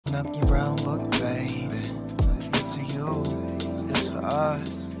Open up your brown book, baby. It's for you, it's for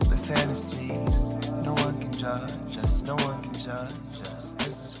us. The fantasies, no one can judge us, no one can judge us.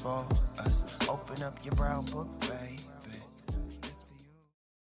 This is for us. Open up your brown book, baby. It's for you.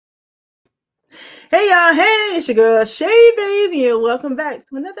 Hey y'all, hey, it's your girl Shay Baby, and welcome back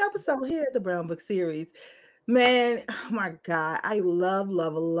to another episode here at the Brown Book Series. Man, oh my God, I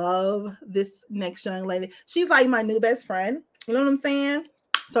love this next young lady. She's like my new best friend. You know what I'm saying?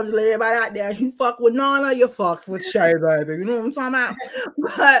 So just let everybody out there, you fuck with Nana, you fucks with Shay Baby. You know what I'm talking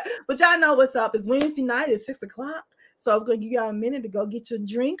about? But y'all know what's up. It's Wednesday night at 6 o'clock. So I'm gonna give y'all a minute to go get your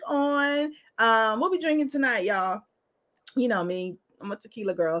drink on. What we drinking tonight, y'all? You know me, I'm a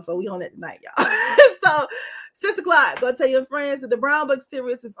tequila girl, so we on it tonight, y'all. So 6 o'clock, go tell your friends that the Brown Book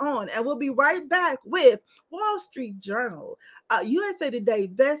Series is on, and we'll be right back with Wall Street Journal, USA Today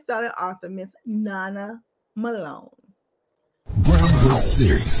best-selling author Miss Nana Malone. Brown Book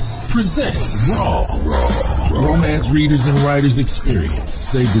Series presents Raw Romance Readers and Writers Experience.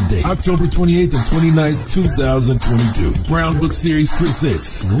 Save the date, October 28th and 29th, 2022. Brown Book Series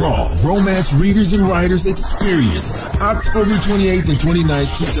presents Raw Romance Readers and Writers Experience, October 28th and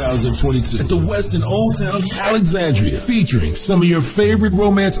 29th, 2022. At the Westin Old Town, Alexandria, featuring some of your favorite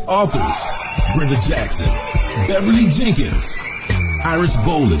romance authors: Brenda Jackson, Beverly Jenkins, Iris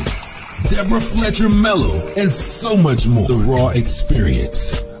Boland, Deborah Fletcher Mello, and so much more. The Raw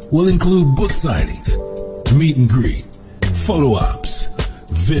Experience will include book signings, meet and greet, photo ops,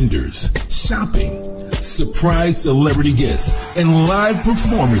 vendors, shopping, surprise celebrity guests, and live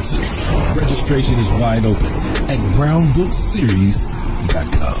performances. Registration is wide open at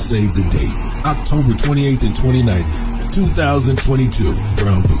brownbookseries.com. Save the date, October 28th and 29th, 2022.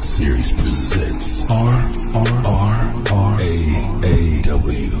 Brown Book Series presents Raw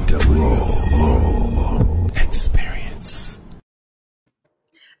Experience.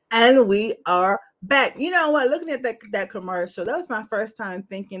 And we are back. You know what? Looking at that commercial, that was my first time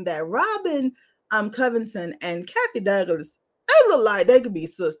thinking that Robin Covington and Kathy Douglas, they look like they could be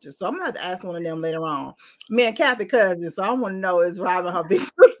sisters. So I'm gonna have to ask one of them later on. Me and Kathy cousins, so I want to know, is Robin her big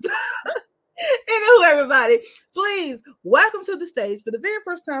sister? Anywho, everybody, please welcome to the stage for the very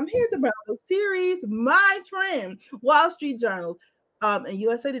first time here at the Brown Book Series, my friend, Wall Street Journal, and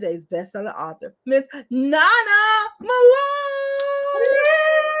USA Today's best-selling author, Miss Nana Malone.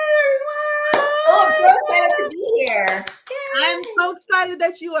 Oh, I'm so excited to be here. I'm so excited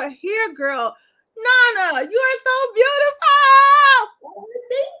that you are here, girl. Nana, you are so beautiful. Oh,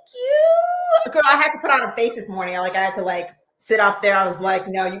 thank you. Girl, I had to put on a face this morning. I had to sit up there. I was like,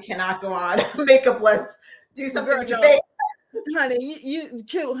 no, you cannot go on makeup. Let's do something with your face. Honey, you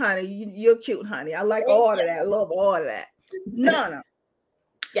cute, honey. You're cute, honey. I like all of that. I love all of that. Nana.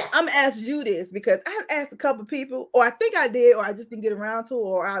 Yes. I'm gonna ask you this because I have asked a couple people, or I think I did, or I just didn't get around to,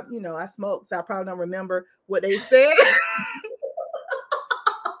 or I smoked, so I probably don't remember what they said.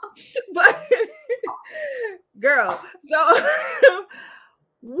 But girl, so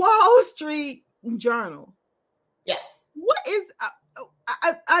Wall Street Journal. Yes. What is I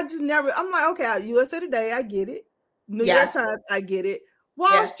just never, I'm like, okay, USA Today, I get it. New York Times, I get it.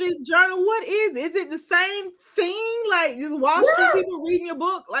 Wall Street Journal, what is it? Is it the same thing? Like, just Wall Street people reading your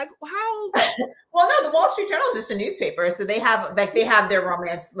book? Like, how? Well, no, the Wall Street Journal is just a newspaper. So they have their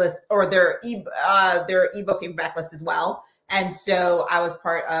romance list, or their e-booking backlist as well. And so I was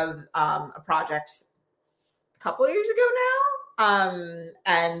part of a project a couple of years ago now.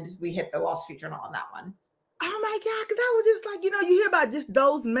 And we hit the Wall Street Journal on that one. Oh my God, because I was just like, you hear about just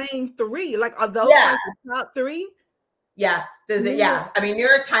those main three. Like, are those like the top three? Yeah. Does it? Yeah. I mean, New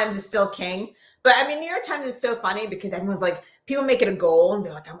York Times is still king. But I mean, New York Times is so funny because everyone's like, people make it a goal and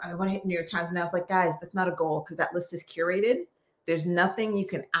they're like, I want to hit New York Times. And I was like, guys, that's not a goal because that list is curated. There's nothing you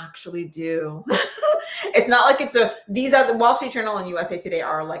can actually do. It's not like these are the Wall Street Journal and USA Today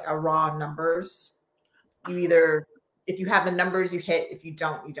are like a raw numbers. If you have the numbers, you hit. If you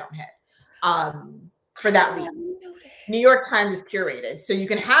don't, you don't hit. For that week. New York Times is curated. So you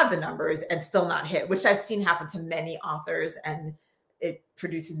can have the numbers and still not hit, which I've seen happen to many authors, and it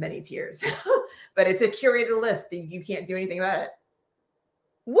produces many tears. But it's a curated list. You can't do anything about it.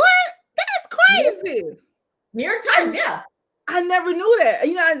 What? That's crazy. New York Times, yeah. I never knew that.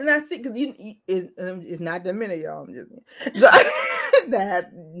 And I see, because it's not that many, y'all. I'm just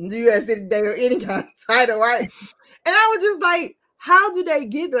that USA Today or any kind of title, right? And I was just like, how do they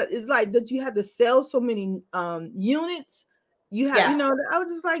get that? It's like that you have to sell so many units. You have, I was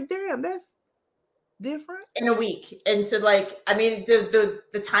just like, damn, that's different in a week. And so, I mean,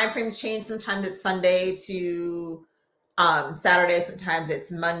 the time frames change. Sometimes it's Sunday to Saturday. Sometimes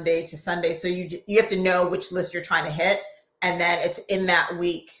it's Monday to Sunday. So you have to know which list you're trying to hit. And then it's in that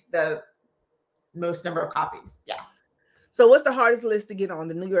week, the most number of copies. Yeah. So what's the hardest list to get on?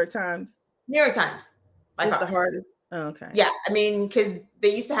 The New York Times? New York Times. It's the hardest. Oh, okay. Yeah. I mean, because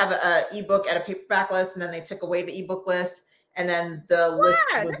they used to have a ebook and a paperback list, and then they took away the ebook list. And then the list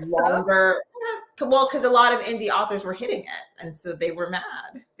was longer. Well, because a lot of indie authors were hitting it. And so they were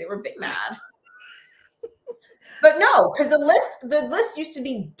mad. They were big mad. But no, because the list used to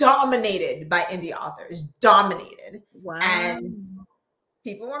be dominated by indie authors. Dominated. Wow. And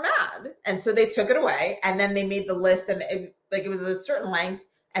people were mad. And so they took it away. And then they made the list, and it was a certain length.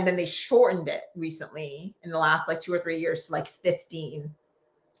 And then they shortened it recently in the last like 2 or 3 years to like 15.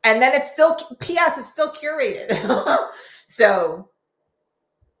 And then it's still, P.S., it's still curated. So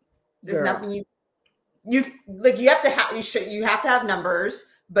there's nothing you have to have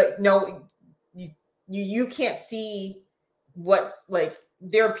numbers, but no, you can't see what, like,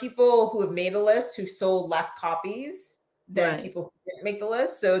 there are people who have made a list who sold less copies than people who didn't make the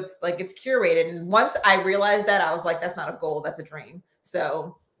list. So it's like, it's curated. And once I realized that, I was like, that's not a goal, that's a dream.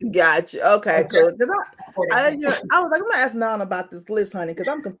 So gotcha. Okay, cool. I was like, I'm gonna ask Nana about this list, honey, because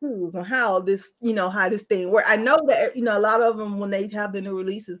I'm confused on how this thing works. I know that a lot of them, when they have the new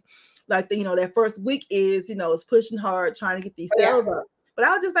releases, like their first week is is pushing hard, trying to get these sales up. But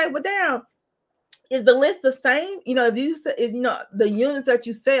I was just like, well, damn, is the list the same? If you the units that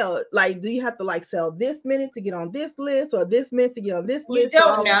you sell, like, do you have to like sell this many to get on this list, or this many to get on this list? You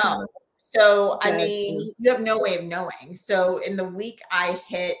don't know. So, I mean, you have no way of knowing. So in the week I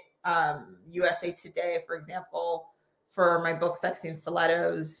hit USA Today, for example, for my book, Sexy and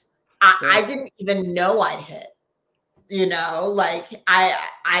Stilettos, I didn't even know I'd hit, like I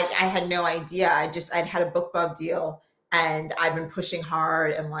had no idea. I'd had a BookBub deal, and I've been pushing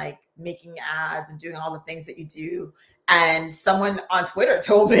hard and like making ads and doing all the things that you do. And someone on Twitter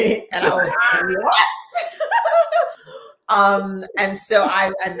told me, and I was like, what? And so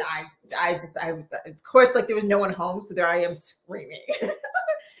I of course, like, there was no one home, so there I am screaming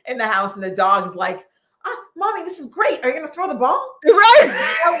in the house, and the dog's like, "Mommy, this is great. Are you gonna throw the ball?" Right. Is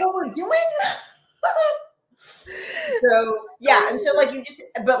that what we're doing? So yeah, and so like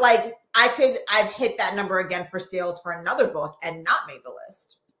but like I've hit that number again for sales for another book and not made the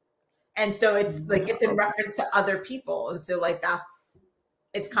list, and so it's like it's in reference to other people, and so like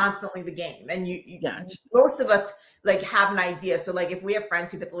it's constantly the game, and most of us like have an idea. So like if we have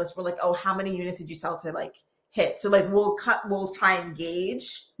friends who hit the list, we're like, oh, how many units did you sell to like hit? So like we'll try and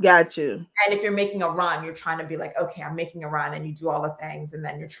gauge. Got you. And if you're making a run, you're trying to be like, okay, I'm making a run, and you do all the things, and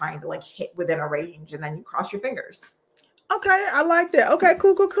then you're trying to like hit within a range, and then you cross your fingers. Okay, I like that. Okay,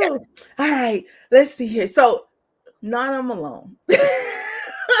 cool. Yeah. All right, let's see here. So Nana Malone.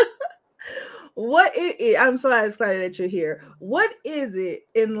 What it is, I'm so excited that you're here. What is it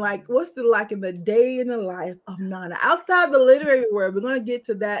what's it like in the day in the life of Nana? Outside the literary world, we're going to get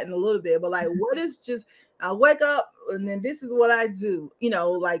to that in a little bit, but like, what is just, I wake up and then this is what I do,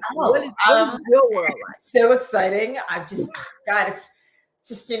 what is your world like? So exciting. I'm just, God, it's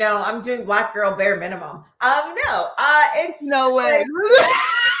just, I'm doing Black girl bare minimum. No, it's no way.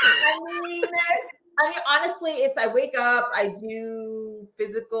 I mean, honestly, I wake up, I do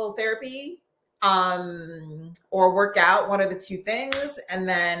physical therapy, or work out, one of the two things. And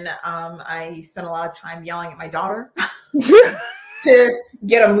then I spend a lot of time yelling at my daughter to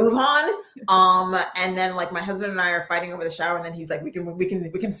get a move on. And then like my husband and I are fighting over the shower, and then he's like, we can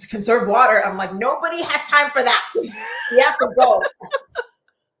conserve water. I'm like, nobody has time for that. We have to go.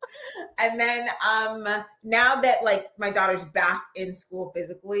 And then now that like my daughter's back in school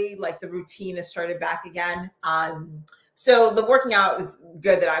physically, like the routine has started back again. So the working out is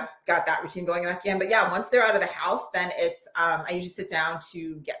good that I've got that routine going back again. But yeah, once they're out of the house, then it's I usually sit down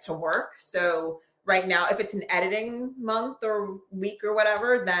to get to work. So right now, if it's an editing month or week or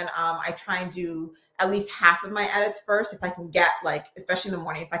whatever, then I try and do at least half of my edits first. If I can get like, especially in the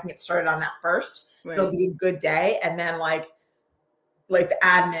morning, if I can get started on that first, it'll be a good day. And then like the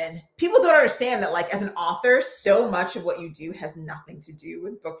admin, people don't understand that like as an author, so much of what you do has nothing to do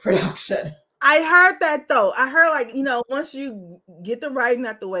with book production. I heard that though. I heard like, once you get the writing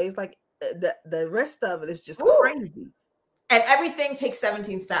out the way, it's like the rest of it is just crazy. And everything takes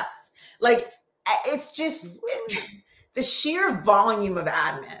 17 steps. Like it's just the sheer volume of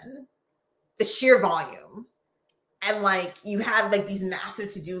admin, the sheer volume. And like you have like these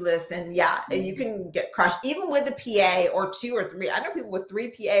massive to-do lists, and you can get crushed even with a PA or 2 or 3. I know people with 3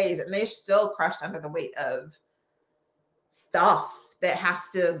 PAs and they're still crushed under the weight of stuff that has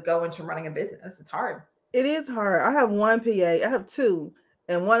to go into running a business. It's hard. It is hard. I have 1 PA. I have 2.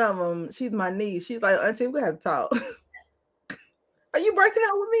 And one of them, she's my niece. She's like, Auntie, we have to talk. Are you breaking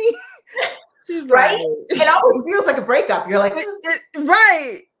up with me? She's right? like, It always feels like a breakup. You're like,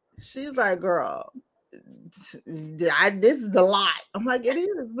 right. She's like, girl, this is a lot. I'm like, it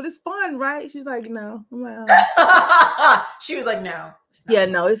is, but it's fun, right? She's like, no. I'm like, oh. She was like, no. Yeah,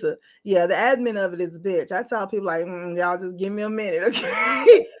 no, the admin of it is a bitch. I tell people like, y'all just give me a minute,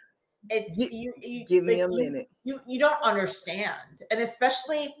 okay? Give me a minute. You don't understand, and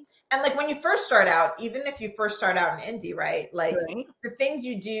especially, and like when you first start out, even if you first start out in indie, right? Like the things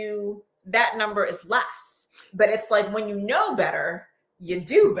you do, that number is less. But it's like when you know better, you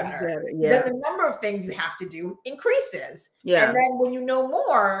do better. Yeah. Then the number of things you have to do increases. Yeah. And then when you know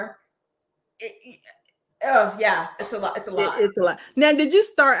more, it's a lot. It's a lot. It's a lot. Now, did you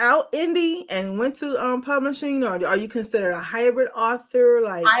start out indie and went to publishing, or are you considered a hybrid author?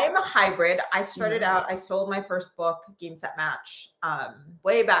 Like, I am a hybrid. I started out. I sold my first book, Game Set Match,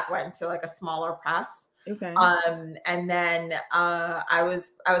 way back when, to like a smaller press. Okay. And then I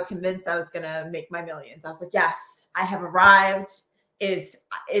was convinced I was gonna make my millions. I was like, yes, I have arrived. It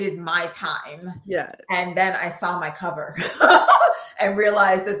is my time. Yeah. And then I saw my cover and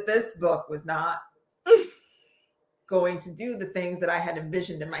realized that this book was not going to do the things that I had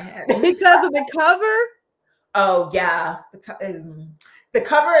envisioned in my head. Because of the cover? Oh yeah. The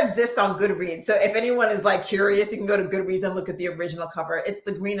cover exists on Goodreads. So if anyone is like curious, you can go to Goodreads and look at the original cover. It's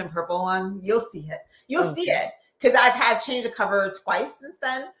the green and purple one. You'll see it. You'll see it. Because I've had changed the cover twice since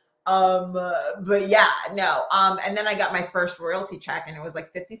then. But yeah, no. And then I got my first royalty check and it was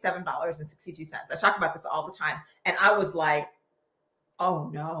like $57.62. I talk about this all the time. And I was like, oh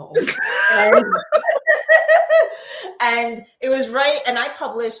no. And it was right. And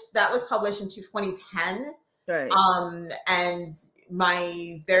that was published in 2010. Right. And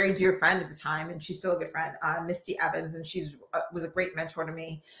my very dear friend at the time, and she's still a good friend, Misty Evans, and she's was a great mentor to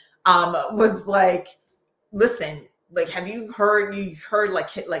me, was like, listen, like, have you heard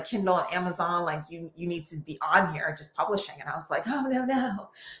like Kindle and Amazon, like you need to be on here just publishing. And I was like, oh no.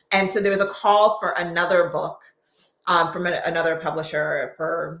 And so there was a call for another book from another publisher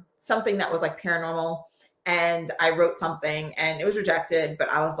for something that was like paranormal. And I wrote something and it was rejected, but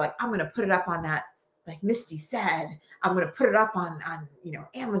I was like, I'm going to put it up on that. Like Misty said, I'm going to put it up on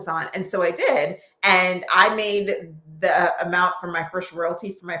Amazon. And so I did. And I made the amount for my first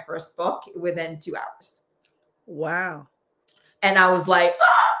royalty for my first book within 2 hours. Wow. And I was like,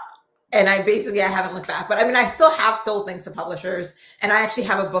 ah! And I haven't looked back, but I mean, I still have sold things to publishers. And I actually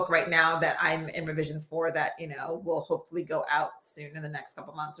have a book right now that I'm in revisions for that, will hopefully go out soon in the next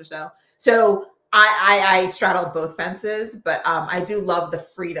couple months or so. So I straddled both fences, but I do love the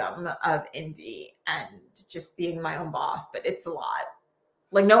freedom of indie and just being my own boss, but it's a lot.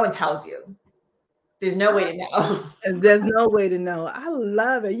 Like no one tells you. There's no way to know. And there's no way to know. I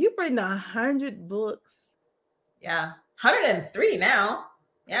love it. You've written 100 books. Yeah. 103 now.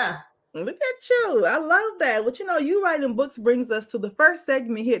 Yeah. Look at you. I love that. But you writing books brings us to the first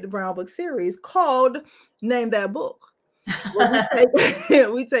segment here at the Brown Book Series called Name That Book.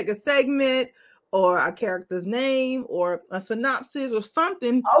 We take a segment or a character's name or a synopsis or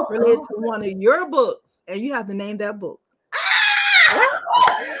something related to one of your books, and you have to name that book.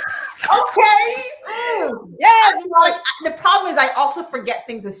 Okay. Yeah. The problem is I also forget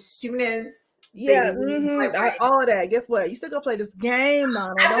things as soon as all that. Guess what? You still gonna play this game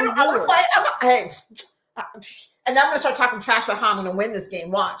now. I'm gonna play. And then I'm gonna start talking trash about how I'm gonna win this game.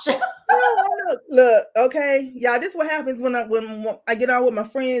 Watch. Look, okay, y'all. This is what happens when I get on with my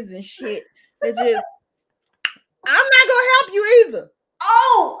friends and shit. They just, I'm not gonna help you either.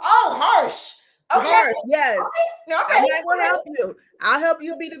 Oh, harsh. Okay. Harsh, yes. Okay. No, okay. I'm not gonna help you. I'll help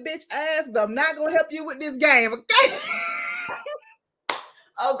you beat a bitch ass, but I'm not gonna help you with this game. Okay.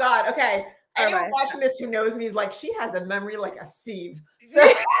 Oh God. Okay. Anyone watching this who knows me is like, she has a memory like a sieve. So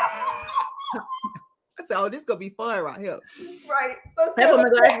this is gonna be fun right here. Right. I put my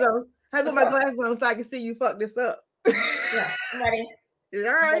glasses on. I put my glasses on so I can see you fuck this up. Yeah, I'm ready. All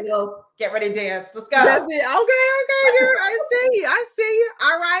right. Get ready to dance. Let's go. That's it. Okay, girl. I see you.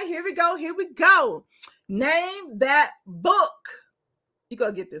 All right, here we go. Name that book. You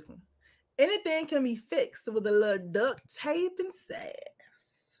gotta get this one. Anything can be fixed with a little duct tape and sass.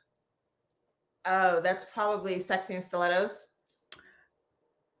 Oh, that's probably Sexy and Stilettos.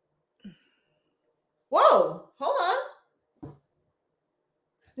 Whoa, hold on.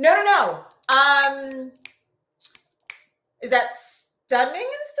 No. Is that Stunning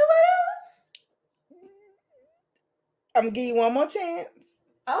and Stilettos? I'm gonna give you one more chance.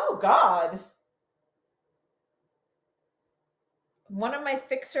 Oh God. One of my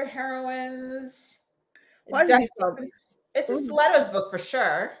fixer heroines. It's a Stilettos book for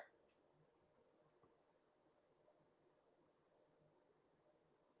sure.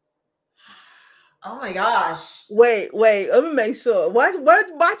 Oh my gosh. Wait, let me make sure.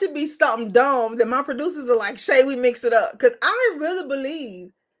 Watch it be something dumb that my producers are like, Shay, we mix it up. Because I really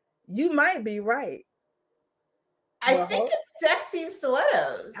believe you might be right. I think it's Sexy in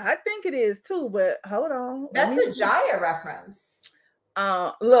Stilettos. I think it is too, but hold on. That's a Jaya reference.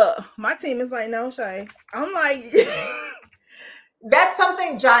 Look, my team is like, no, Shay. I'm like, that's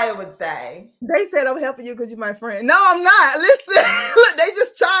something Jaya would say. They said I'm helping you because you're my friend. No, I'm not. Listen, look, they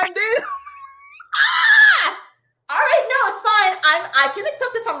just chimed in. All right, no, it's fine. I can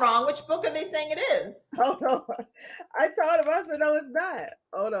accept if I'm wrong. Which book are they saying it is? Hold on. I told him, I said, no, it's not.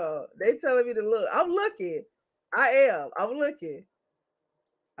 Hold on. They telling me to look. I'm looking. I am. I'm looking.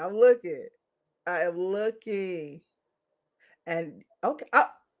 I am looking. And okay,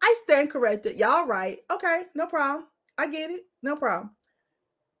 I stand corrected. Y'all right. Okay, no problem. I get it. No problem.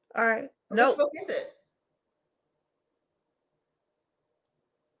 All right. No. Which book is it?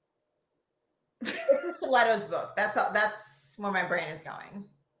 It's a Stilettos book. That's where my brain is going.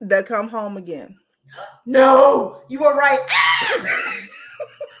 They Come Home Again. No, you were right.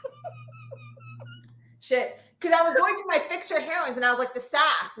 Shit. Because I was going through my Fix Your Heroines and I was like the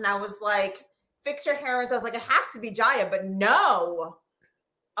sass. And I was like, Fix Your Heroines. I was like, it has to be Jaya, but no.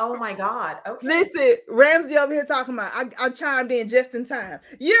 Oh my God. Okay. Listen, Ramsey over here talking about, I chimed in just in time.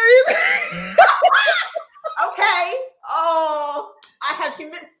 Yeah. Okay. Oh, I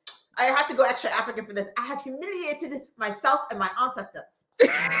have to go extra African for this. I have humiliated myself and my ancestors.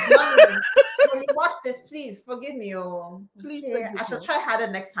 When you watch this, please forgive me. Oh, please. I shall try harder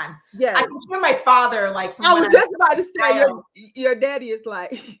next time. Yeah, I can hear my father like. I was just about to say your daddy is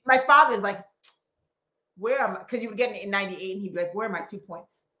like. My father is like, where am I? Because you would get it in '98, and he'd be like, "Where are my 2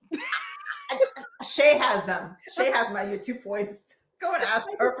 points?" Shay has them. Shay has your 2 points. Go and ask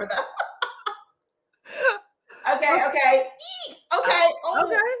her for them. Okay. Okay.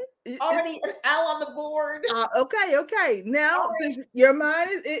 Already an L on the board. Okay. Now, since your mind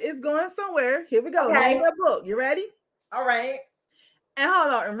is going somewhere, here we go. Okay. Name that book. You ready? All right. And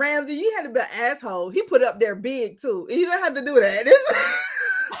hold on. And Ramsey, you had to be an asshole. He put up there big too. You don't have to do that.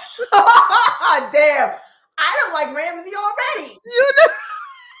 Damn. I don't like Ramsey already. You know.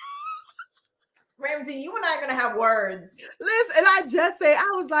 Ramsey, you and I are going to have words. Listen, and I just said, I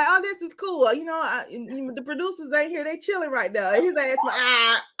was like, oh, this is cool. You know, the producers ain't here. They chilling right now. And he's like,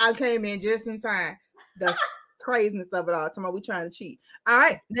 I came in just in time. The craziness of it all. Talking about we trying to cheat. All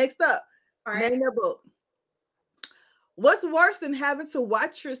right, next up. All right. Name their book. What's worse than having to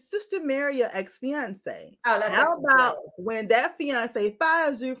watch your sister marry your ex-fiance? Oh, that's How about when that fiance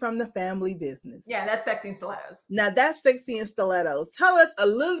fires you from the family business? Yeah, that's Sexy in Stilettos. Now, that's Sexy in Stilettos. Tell us a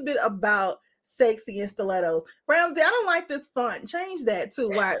little bit about Sexy in Stilettos. Ramsey, I don't like this font. Change that too.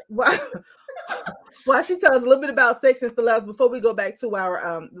 Why she tell us a little bit about Sexy in Stilettos before we go back to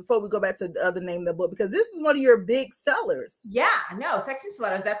the other name of the book, because this is one of your big sellers. Yeah, no, Sexy in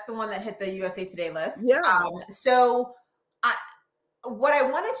Stilettos, that's the one that hit the USA Today list. Yeah. So what I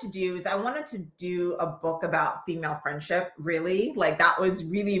wanted to do is I wanted to do a book about female friendship, really. Like that was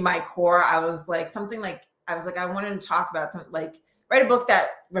really my core. I was like, I wanted to talk about something like write a book that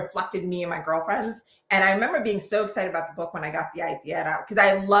reflected me and my girlfriends. And I remember being so excited about the book when I got the idea out, because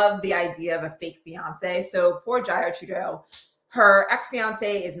I love the idea of a fake fiance. So poor Jaya Trudeau, her ex-fiance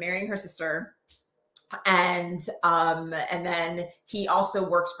is marrying her sister. And then he also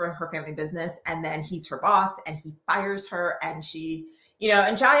works for her family business, and then he's her boss and he fires her, and she,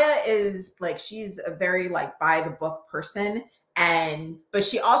 and Jaya is like, she's a very like by the book person. But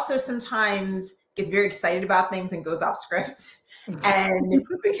she also sometimes gets very excited about things and goes off script. And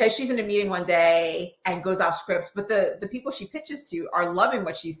because she's in a meeting one day and goes off script, but the people she pitches to are loving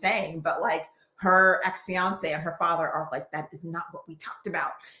what she's saying, but like her ex-fiance and her father are like, that is not what we talked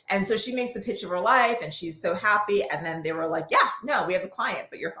about. And so she makes the pitch of her life and she's so happy. And then they were like, yeah, no, we have a client,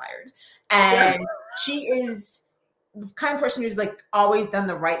 but you're fired. And she is the kind of person who's like always done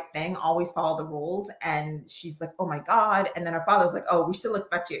the right thing, always follow the rules. And she's like, oh my God. And then her father's like, oh, we still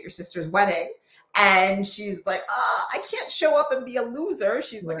expect you at your sister's wedding. And she's like, I can't show up and be a loser.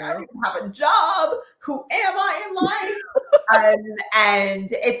 She's like, I don't even have a job. Who am I in life? And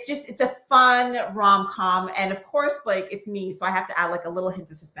it's a fun rom-com. And of course, like it's me. So I have to add like a little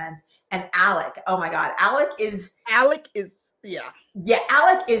hint of suspense. And Alec, oh my God, Alec is Alec is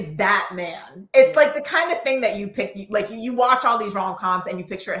that man. It's like the kind of thing that you pick, like you watch all these rom-coms and you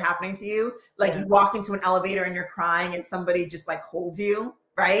picture it happening to you. Like you walk into an elevator and you're crying and somebody just like holds you.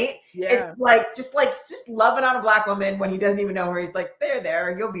 Right? Yeah. It's just loving on a Black woman when he doesn't even know her. He's like,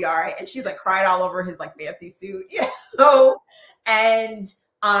 there, you'll be all right. And she's like cried all over his like fancy suit, and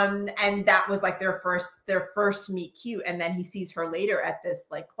that was like their first meet cute. And then he sees her later at this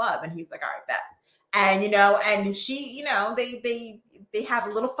like club and he's like, all right, bet. And, and she, they have a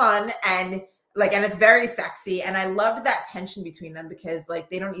little fun and it's very sexy. And I loved that tension between them because like,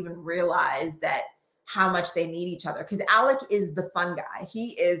 they don't even realize that how much they need each other. Because Alec is the fun guy.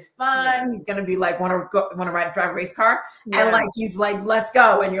 He is fun. Yes. He's going to be like, want to drive a race car. Yeah. And like, he's like, let's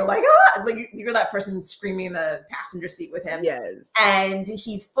go. And you're like, ah! Like you're that person screaming in the passenger seat with him. Yes. And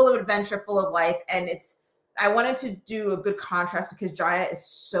he's full of adventure, full of life. And I wanted to do a good contrast because Jaya is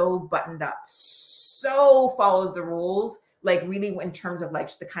so buttoned up, so follows the rules, like really in terms of like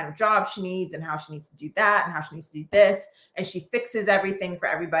the kind of job she needs and how she needs to do that and how she needs to do this. And she fixes everything for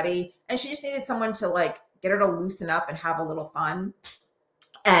everybody. And she just needed someone to like get her to loosen up and have a little fun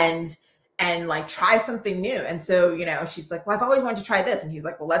and like try something new. And so, she's like, well, I've always wanted to try this. And he's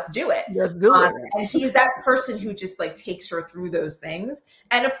like, well, let's do it. Let's do it. And he's that person who just like takes her through those things.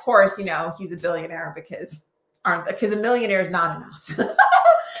 And of course, he's a billionaire because a millionaire is not enough.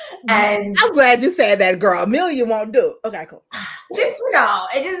 And I'm glad you said that, girl. A million won't do. Okay, cool.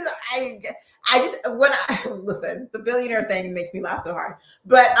 Listen, the billionaire thing makes me laugh so hard.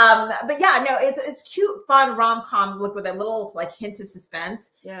 But yeah, no, it's cute, fun rom-com look with a little like hint of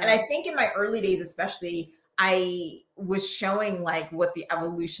suspense. Yeah. And I think in my early days, especially, I was showing like what the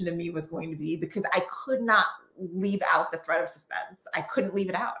evolution of me was going to be because I could not leave out the thread of suspense. I couldn't leave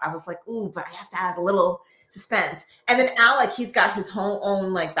it out. I was like, ooh, but I have to add a little suspense. And then Alec, he's got his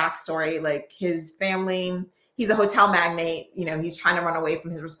own like backstory, like his family. He's a hotel magnate. He's trying to run away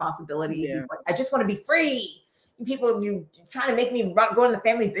from his responsibilities. Yeah. He's like, I just want to be free. People, you trying to make me go in the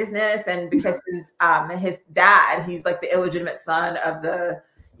family business. And because his dad, he's like the illegitimate son of the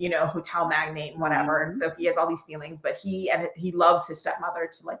hotel magnate and whatever. Mm-hmm. And so he has all these feelings, but he loves his stepmother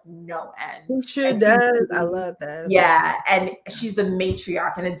to like no end. He sure does. I love that. Yeah. And she's the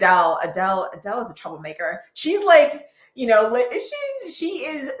matriarch. And Adele is a troublemaker. She's like, she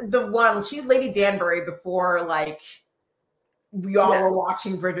is the one, she's Lady Danbury before like we all were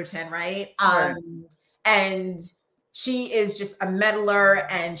watching Bridgerton, right? And she is just a meddler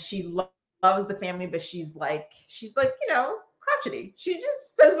and she loves the family, but she's like, crotchety. She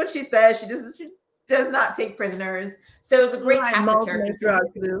just says what she says. She does not take prisoners. So it was a great cast of characters.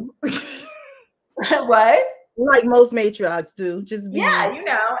 What? Like most matriarchs do.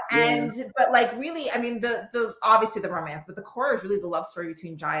 But like really, I mean, the obviously the romance, but the core is really the love story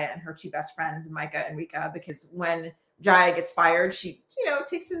between Jaya and her two best friends, Micah and Rika, because when Jaya gets fired, she,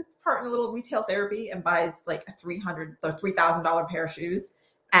 takes part in a little retail therapy and buys like a $3,000 pair of shoes.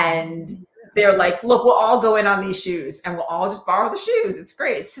 And they're like, look, we'll all go in on these shoes and we'll all just borrow the shoes. It's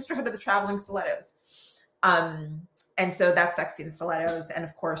great. It's Sisterhood of the Traveling Stilettos. And so that's Sexy and Stilettos. And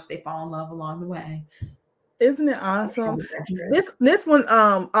of course they fall in love along the way. Isn't it awesome? This one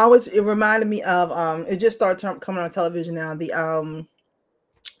always, it reminded me of it just started coming on television now, the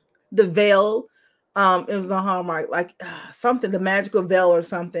Veil. It was on Hallmark, like something, the Magical Veil or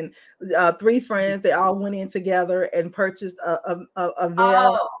something. Three friends, they all went in together and purchased a veil.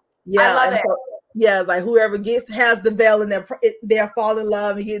 Oh, yeah, I love it. So, yeah, like whoever has the veil and they'll fall in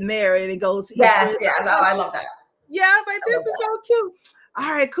love and get married and it goes. Yeah, I love that. Yeah, I was like, this is so cute.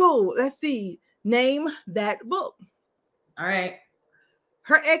 All right, cool. Let's see. Name that book. All right.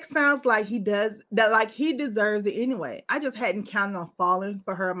 Her ex sounds like he does that, like he deserves it anyway. I just hadn't counted on falling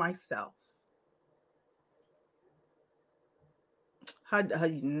for her myself. Her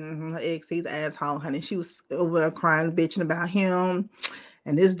ex, he's an asshole, honey. She was over there crying, bitching about him.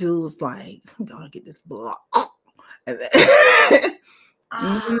 And this dude was like, I'm gonna get this book.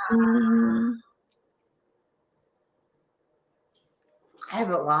 I have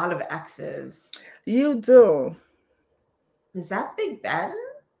a lot of exes. You do. Is that Big Ben?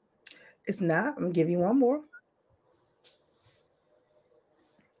 It's not. I'm gonna give you one more.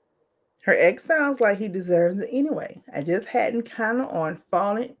 Her ex sounds like he deserves it anyway. I just hadn't counted on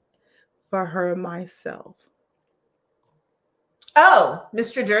falling for her myself. Oh,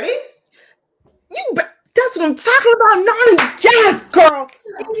 Mr. Dirty? That's what I'm talking about, Nani. Yes, girl.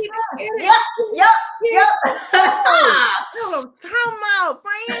 Yep. That's what I'm talking about,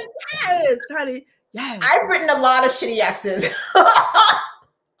 friend. Yes, honey. Yes. I've written a lot of shitty exes.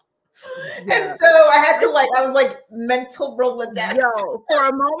 And so I was like mental Rolodex. Yo, for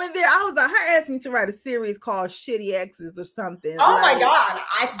a moment there, I was like, her asked me to write a series called Shitty Exes or something. Oh my God.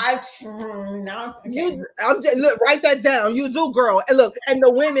 I'm just look, write that down. You do, girl. And look, and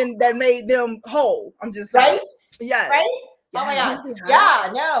the women that made them whole. I'm just right. Yeah. Right. Oh my God. Yeah.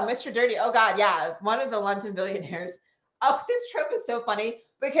 No, Mr. Dirty. Oh God. Yeah. One of the London billionaires. Oh, this trope is so funny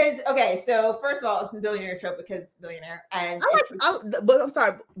because, okay, so first of all, it's a billionaire trope because billionaire. And but I'm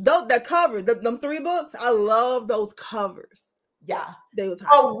sorry, that cover, them three books, I love those covers. Yeah. They was hot.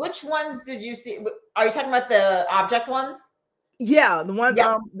 Oh, which ones did you see? Are you talking about the object ones? Yeah, the one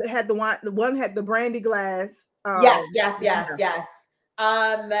that had the one had the brandy glass. Yes.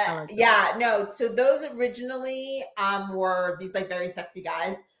 No. So those originally were these like very sexy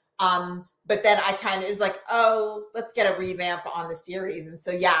guys. But then it was like, oh, let's get a revamp on the series. And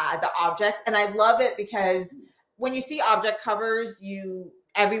so yeah, the objects. And I love it because when you see object covers,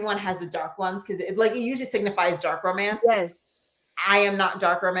 everyone has the dark ones because it usually signifies dark romance. Yes. I am not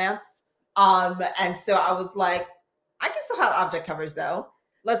dark romance. And so I was like, I can still have object covers though.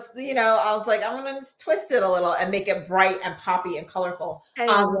 Let's, I was like, I'm going to twist it a little and make it bright and poppy and colorful.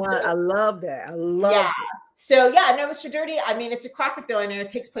 I love that. I love it. So yeah, no, Mr. Dirty, I mean, it's a classic billionaire. It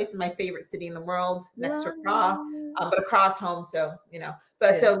takes place in my favorite city in the world, next to Accra, but Accra's home. So,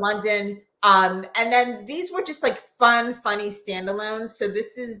 so London. And then these were just like funny standalones. So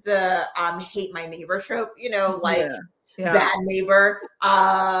this is the hate my neighbor trope, bad neighbor.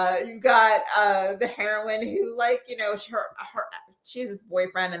 You've got the heroine who she has this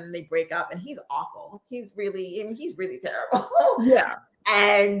boyfriend and then they break up and he's awful. He's really terrible. Yeah.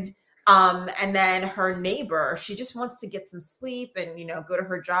 And then her neighbor, she just wants to get some sleep and, go to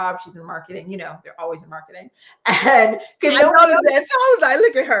her job. She's in marketing, they're always in marketing. And because I noticed that. So I was like,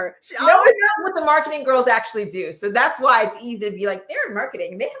 look at her. She always knows what the marketing girls actually do. So that's why it's easy to be like, they're in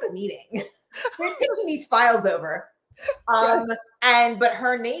marketing and they have a meeting. They're taking these files over. But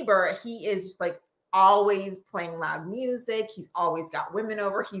her neighbor, he is just like always playing loud music. He's always got women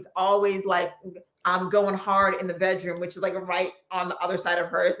over. He's always like going hard in the bedroom, which is like right on the other side of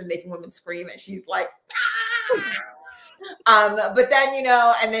hers and making women scream. And she's like, but then,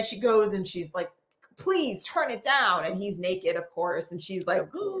 and then she goes and she's like, please turn it down. And he's naked, of course. And she's like,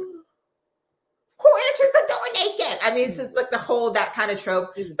 who answers the door naked? I mean, it's like that kind of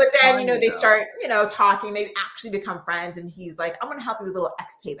trope. But then, they start, talking. They actually become friends. And he's like, I'm going to help you with a little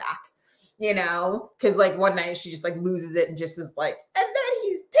X payback, because like one night she just like loses it and just is like, and then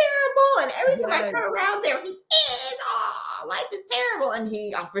he's terrible. And every time I turn around there, he is, life is terrible. And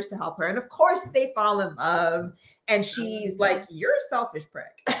he offers to help her. And of course they fall in love. And she's like, you're a selfish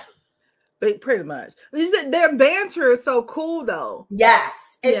prick. Pretty much. Their banter is so cool though.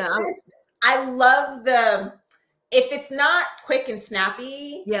 Yes. It's I love if it's not quick and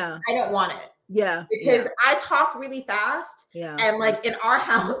snappy, I don't want it. Yeah. Because I talk really fast. Yeah. And like in our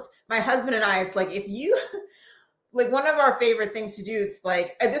house, my husband and I, it's like, if you, like one of our favorite things to do, it's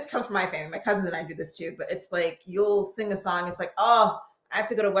like, and this comes from my family, my cousins and I do this too, but it's like, you'll sing a song. It's like, oh, I have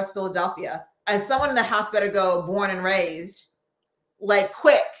to go to West Philadelphia. And someone in the house better go born and raised, like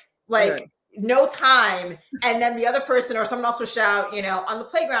quick, like no time. And then the other person or someone else will shout, on the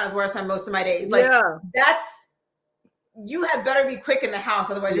playground is where I spend most of my days. Like you had better be quick in the house.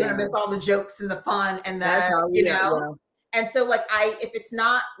 Otherwise you're going to miss all the jokes and the fun and the, And so like if it's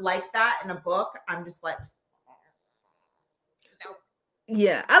not like that in a book, I'm just like, no.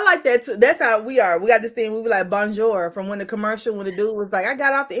 Yeah, I like that too. That's how we are. We got this thing, we were like bonjour from when the dude was like, I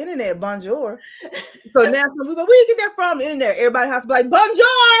got off the internet, bonjour. So now we go, where you get that from? The internet. Everybody has to be like, bonjour.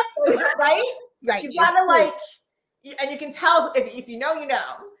 Right? Like you gotta like, and you can tell if you know, you know.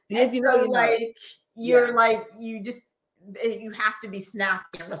 If you know, like you're like, you have to be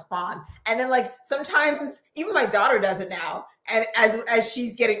snappy and respond. And then like sometimes even my daughter does it now. And as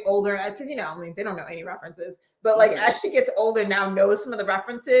she's getting older, because they don't know any references, but like as she gets older now, knows some of the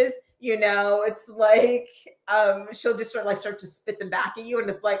references, it's like she'll just start to spit them back at you, and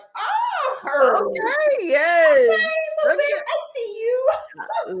it's like, okay, yes, okay. I see you.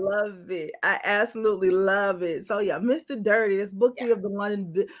 I love it. I absolutely love it. So yeah, Mr. Dirty, this book of the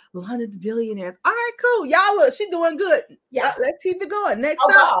London billionaires. All right, cool. Y'all look, she's doing good. Yeah, let's keep it going. Next up.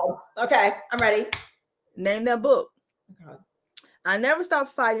 Wow. Okay, I'm ready. Name that book. Okay. I never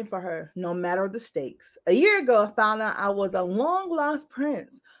stopped fighting for her, no matter the stakes. A year ago, I found out I was a long-lost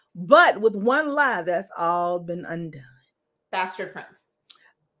prince, but with one lie, that's all been undone. Bastard Prince.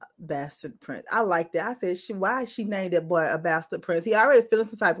 Bastard Prince. I like that. I said, why she named that boy a Bastard Prince? He already feeling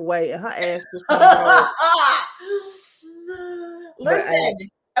some type of way, and her ass Listen.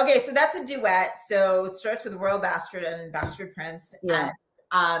 Okay, so that's a duet. So it starts with Royal Bastard and Bastard Prince. Yeah.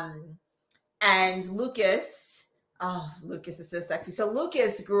 And Lucas. Oh, Lucas is so sexy. So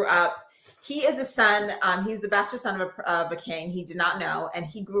Lucas grew up. He is a son. He's the bastard son of a king. He did not know, and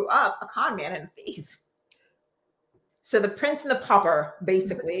he grew up a con man and a thief. So the prince and the pauper,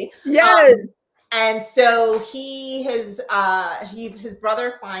 basically. Yes. And so his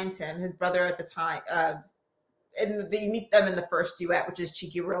brother finds him. His brother at the time, and they meet them in the first duet, which is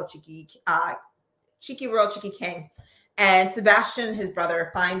Cheeky Royal Cheeky King. And Sebastian, his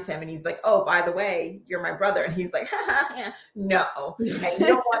brother, finds him and he's like, oh, by the way, you're my brother. And he's like, no, and you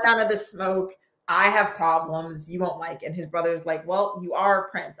don't want none of the smoke. I have problems. You won't like it. And his brother's like, well, you are a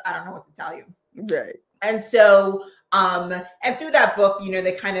prince. I don't know what to tell you. Right. And so, and through that book, you know,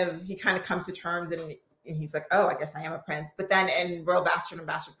 he kind of comes to terms and he's like, oh, I guess I am a prince. But then in Royal Bastard and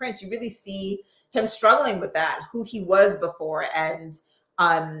Bastard Prince, you really see him struggling with that, who he was before. And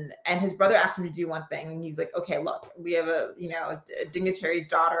his brother asked him to do one thing. And he's like, okay, look, we have a dignitary's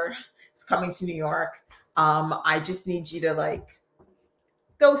daughter is coming to New York. I just need you to like,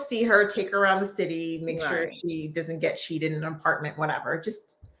 go see her, take her around the city, make sure she doesn't get cheated in an apartment, whatever.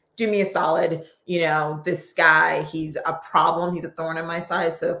 Just do me a solid. You know, this guy, he's a problem. He's a thorn in my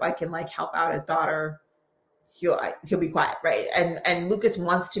side. So if I can like help out his daughter, he'll be quiet. Right. And Lucas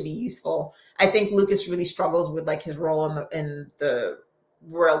wants to be useful. I think Lucas really struggles with like his role in the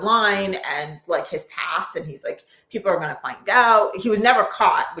royal line and like his past. And he's like, people are going to find out. He was never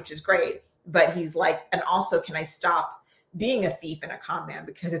caught, which is great. But he's like, and also, can I stop being a thief and a con man,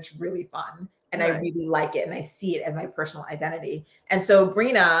 because it's really fun and I really like it and I see it as my personal identity. And so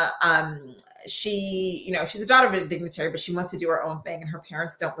Brina, she's the daughter of a dignitary, but she wants to do her own thing and her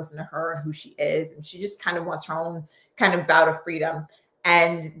parents don't listen to her and who she is, and she just kind of wants her own kind of bout of freedom.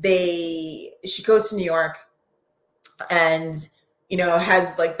 And she goes to New York and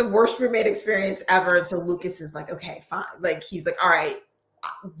has like the worst roommate experience ever. And so Lucas is like, okay, fine. Like he's like, all right,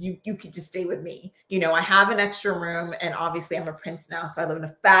 you could just stay with me. I have an extra room and obviously I'm a prince now. So I live in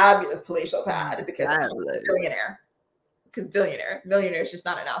a fabulous palatial pad because I'm a billionaire. Because millionaire is just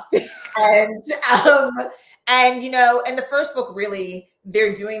not enough. and in the first book, really,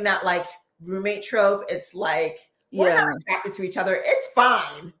 they're doing that like roommate trope. It's like, we're not attracted to each other. It's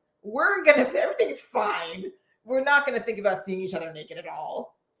fine. Everything's fine. We're not going to think about seeing each other naked at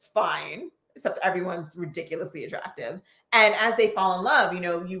all. It's fine. Except everyone's ridiculously attractive. And as they fall in love,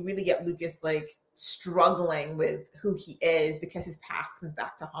 you really get Lucas like struggling with who he is because his past comes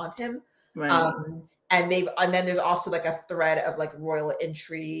back to haunt him. Right. And then there's also like a thread of like royal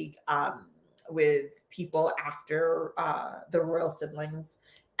intrigue with people after the royal siblings.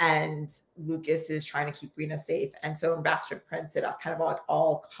 And Lucas is trying to keep Rena safe. And so in Bastard Prince, it kind of like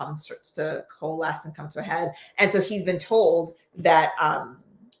all starts to coalesce and come to a head. And so he's been told that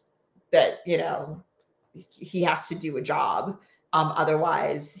he has to do a job.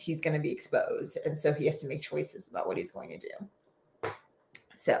 Otherwise he's going to be exposed. And so he has to make choices about what he's going to do.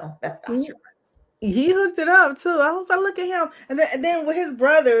 So that's Bastard Prince. He hooked it up too. I was like, look at him. And then with his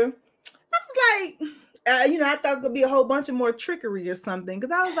brother, I was like, I thought it was going to be a whole bunch of more trickery or something. Cause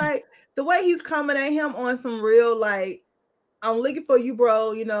I was like, the way he's coming at him on some real, like, I'm looking for you,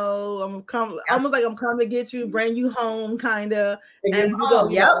 bro. I'm almost like I'm coming to get you, bring you home, kind of. And you go,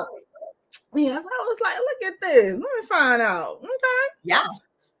 yep. Yes, I was like, look at this. Let me find out. Okay. Yeah.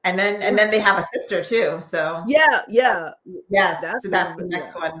 And then they have a sister too. So yeah. Yes. That's the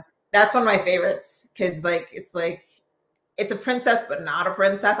next one. That's one of my favorites. Cause like it's a princess, but not a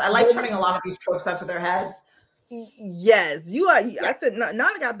princess. I like turning a lot of these tropes onto their heads. Yes, you are. Yeah. I said, now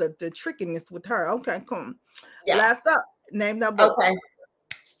I got the trickiness with her. Okay, come. Yeah. Last up, name that book. Okay.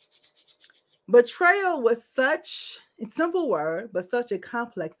 Betrayal was such a simple word, but such a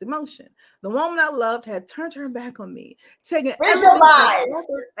complex emotion. The woman I loved had turned her back on me, taking everything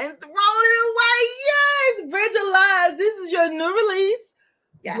and thrown it away. Yes, Bridge of Lies. This is your new release.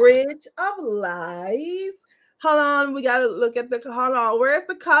 Yes. Bridge of Lies. Hold on, we gotta look at hold on. Where's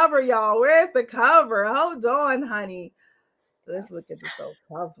the cover, y'all? Where's the cover? Hold on, honey. Let's look at this old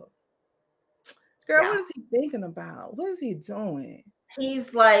cover. Girl, what is he thinking about? What is he doing?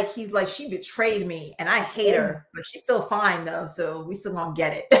 He's like, she betrayed me and I hate her, but she's still fine though. So we still gonna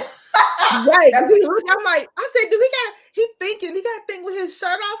get it. Right. I'm like, I said, he gotta think with his shirt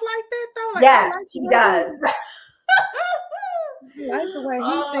off like that though? Like, yes, he does. I like the way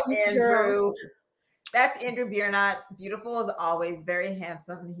he thinks, Andrew. Girl. That's Andrew Biernat. Beautiful as always. Very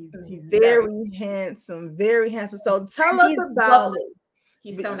handsome. He's very handsome. Very handsome. So tell us about lovely.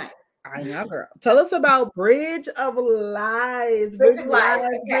 He's so nice. I know, girl. Tell us about Bridge of Lies. Bridge of Lies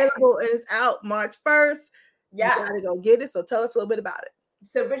available and it's out March 1st. Yeah. You gotta go get it. So tell us a little bit about it.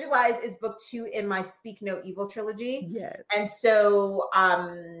 So Bridge of Lies is book 2 in my Speak No Evil trilogy. Yes. And so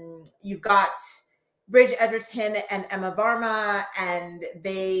you've got Bridge Edgerton and Emma Varma, and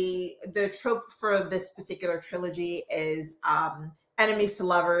the trope for this particular trilogy is enemies to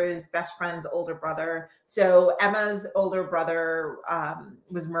lovers, best friend's older brother. So Emma's older brother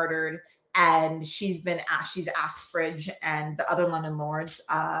was murdered, and she's asked Bridge and the other London lords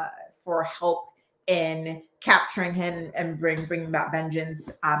for help in capturing him and bringing about vengeance.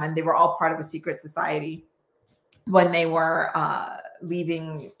 And they were all part of a secret society. when they were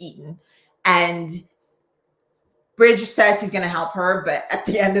leaving Eton. And Bridge says he's going to help her, but at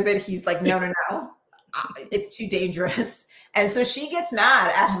the end of it, he's like, no, it's too dangerous. And so she gets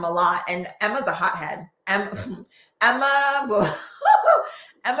mad at him a lot. And Emma's a hothead. Emma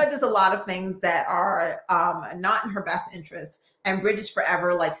does a lot of things that are not in her best interest. And Bridge is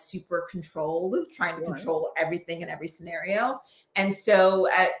forever like super controlled, trying to control everything in every scenario. And so,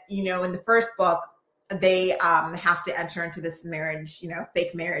 in the first book, they have to enter into this marriage,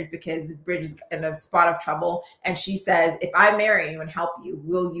 fake marriage, because Bridge is in a spot of trouble. And she says, if I marry you and help you,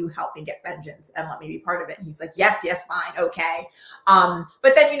 will you help me get vengeance and let me be part of it? And he's like, yes, fine. Okay.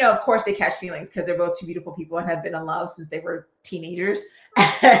 But then, of course they catch feelings because they're both two beautiful people and have been in love since they were teenagers.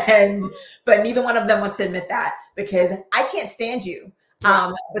 But neither one of them wants to admit that, because I can't stand you.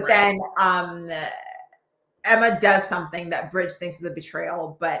 Then Emma does something that Bridge thinks is a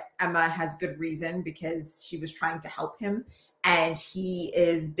betrayal, but Emma has good reason because she was trying to help him, and he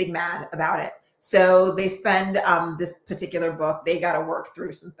is big mad about it. So they spend this particular book, they got to work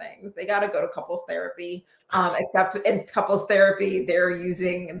through some things. They got to go to couples therapy, except in couples therapy, they're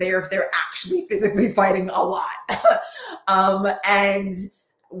actually physically fighting a lot. And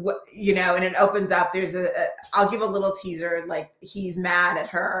it opens up, I'll give a little teaser, like he's mad at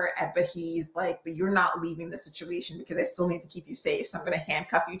her, but he's like, but you're not leaving the situation because I still need to keep you safe. So I'm going to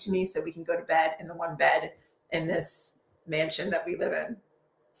handcuff you to me so we can go to bed in the one bed in this mansion that we live in.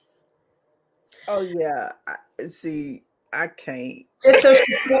 Oh yeah. I can't. Just so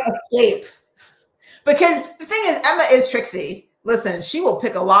she can't escape. Because the thing is, Emma is tricksy. Listen, she will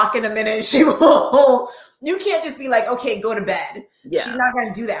pick a lock in a minute. You can't just be like, okay, go to bed. Yeah. She's not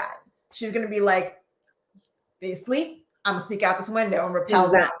going to do that. She's going to be like, they asleep, I'm going to sneak out this window and repel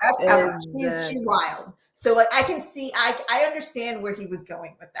them. That's Emma. She's wild. So like, I can see, I understand where he was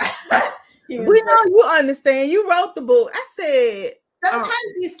going with that. We know you understand. You wrote the book. I said. Sometimes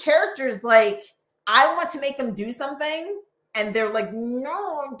these characters, like, I want to make them do something. And they're like, no,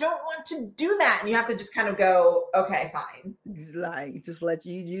 I don't want to do that. And you have to just kind of go, okay, fine. Like, just let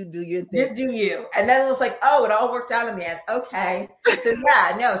you do your thing. Just do you. And then it's like, oh, it all worked out in the end. Okay. So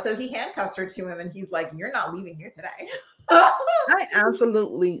so he handcuffs her to him and he's like, you're not leaving here today. I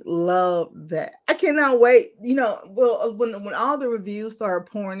absolutely love that. I cannot wait. When all the reviews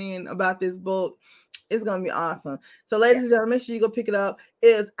start pouring in about this book, it's gonna be awesome. So, ladies and gentlemen, make sure you go pick it up.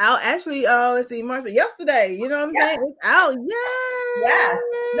 It's out. Actually, let's see, March yesterday. You know what I'm saying? It's out. Yay! Yes.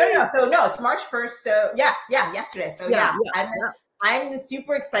 No. So no, it's March 1st. So yesterday. So I'm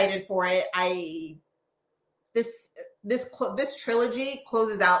super excited for it. This trilogy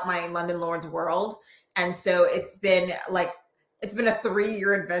closes out my London Lords world, and so it's been a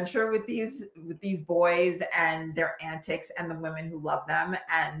 3-year adventure with these boys and their antics and the women who love them.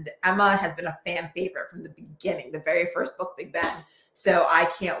 And Emma has been a fan favorite from the beginning, the very first book, Big Ben. So I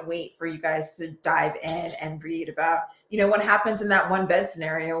can't wait for you guys to dive in and read about, what happens in that one bed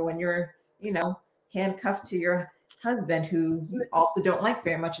scenario when you're, handcuffed to your husband, who you also don't like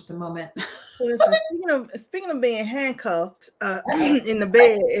very much at the moment. Speaking of being handcuffed in the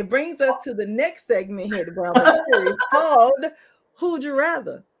bed, it brings us to the next segment here, the Brown Book series called Who'd You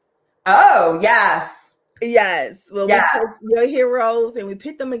Rather? Oh, yes. Yes. Well, we pick your heroes and we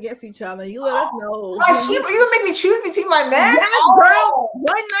pit them against each other. You let us know. You gonna make me choose between my men? Yes, girl.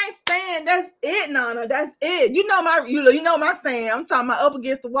 One night stand. That's it, Nana. That's it. You know my stand. I'm talking about up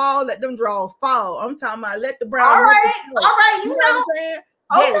against the wall, let them draws fall. I'm talking about let the brown. All right. You know what I'm saying?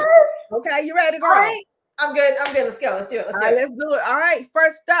 Okay. Yeah. Okay, you ready, girl? All right. I'm good. Let's go. Let's do it. Let's do it. All right.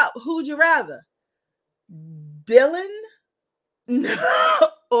 First up, who'd you rather? Dylan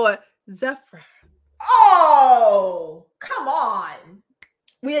or Zephyr? Oh, come on.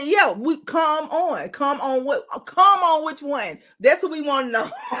 We come on which one? That's what we want to know.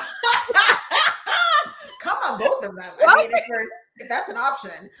 Come on, both of them. I mean, if that's an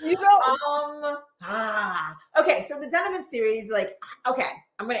option. Okay, so the Donovan series, I'm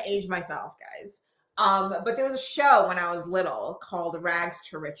gonna age myself, guys. But there was a show when I was little called Rags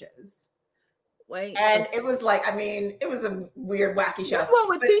to Riches. And it was it was a weird, wacky show. That's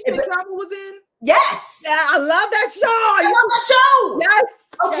what Tisha Travel was in? Yes. Yeah, I love that show. I love that show. Yes.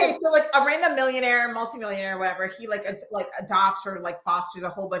 Okay, yes. So a random millionaire, multimillionaire, whatever, he adopts or fosters a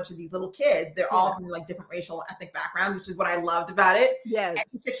whole bunch of these little kids. They're all from ethnic backgrounds, which is what I loved about it. Yes.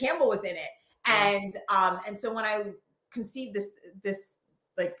 And Tisha Campbell was in it. And so when I conceived this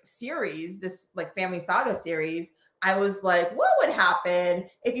series, this family saga series, I was like, what would happen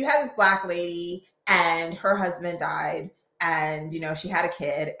if you had this Black lady and her husband died and, she had a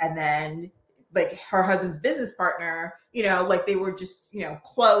kid and then like her husband's business partner, you know, like they were just, you know,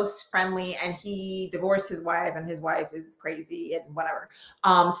 close, friendly, and he divorced his wife, and his wife is crazy and whatever.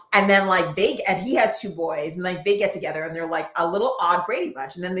 And then like he has 2 boys, and like they get together and they're like a little odd Brady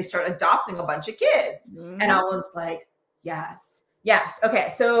bunch, and then they start adopting a bunch of kids. Mm-hmm. And I was like, yes. Okay.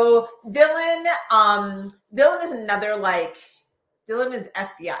 So Dylan is another like, Dylan is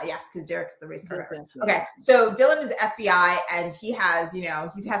FBI. Yes, because Derek's the race car driver. Okay, so Dylan is FBI, and he has, you know,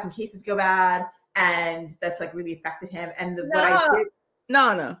 he's had some cases go bad, and that's like really affected him. And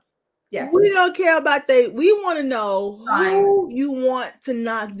No. Yeah, we don't care about we want to know who you want to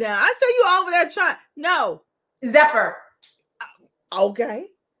knock down. I say you over there trying. No, Zephyr. Okay.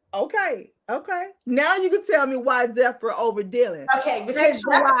 Now you can tell me why Zephyr over Dylan. Okay, because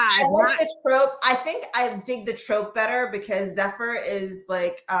I like the trope. I think I dig the trope better because Zephyr is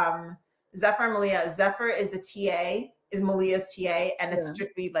like Zephyr and Malia. Zephyr is the TA, is Malia's TA, and it's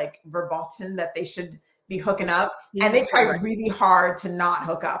strictly like verboten that they should be hooking up. And they try really hard to not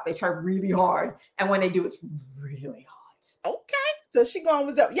hook up. They try really hard, and when they do, it's really hot. Okay. So she going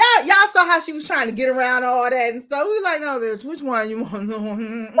with Zephyr. Yeah, y'all saw how she was trying to get around all that and stuff. We was like, no, bitch, which one you want?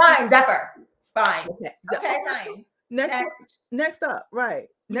 Fine, Zephyr. Fine. Okay, fine. Next up, right.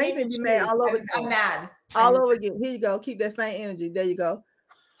 Now you can be mad all over again. I'm mad. All over again. Here you go. Keep that same energy. There you go.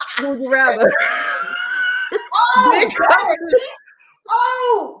 Who would you rather?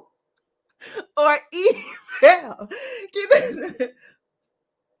 Or E-Cell. Keep that.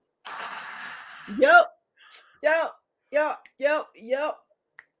 Yo.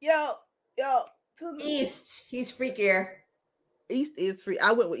 East. He's freakier. East is free.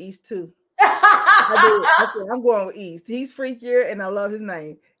 I went with East too. I did. Okay, I'm going with East. He's freakier, and I love his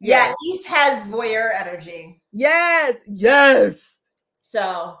name. Yeah, East has voyeur energy. Yes. So,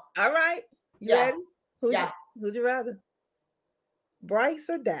 all right. You ready? Who'd you rather? Bryce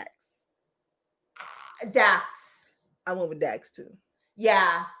or Dax? Dax. I went with Dax too.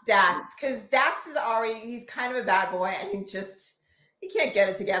 Yeah, Dax. Because Dax is he's kind of a bad boy, and he can't get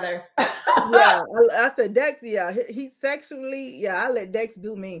it together. Yeah, I said Dex. Yeah, he's sexually. Yeah, I let Dex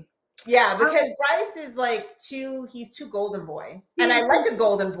do me. Yeah, because Bryce is like he's too golden boy, and I like a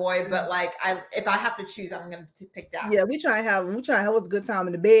golden boy, but like if I have to choose, I'm gonna pick Dax. Yeah, we try to have us a good time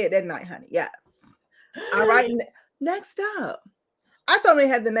in the bed that night, honey. Yeah. All right. Next up, I told them they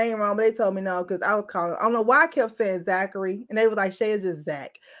had the name wrong, but they told me no because I was calling. I don't know why I kept saying Zachary, and they were like, "Shay is just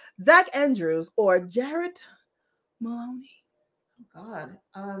Zach Andrews or Jared Malone." God.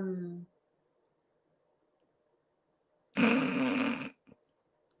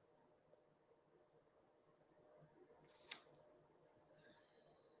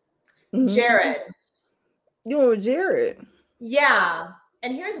 Jared. You went with Jared. Yeah.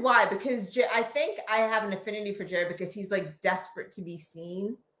 And here's why, because I think I have an affinity for Jared because he's like desperate to be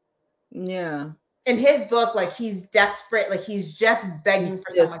seen. Yeah. In his book, like he's desperate, like he's just begging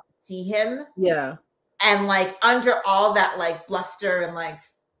for someone to see him. Yeah. And like under all that like bluster and like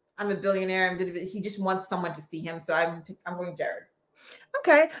I'm a billionaire, he just wants someone to see him. So I'm going Jared.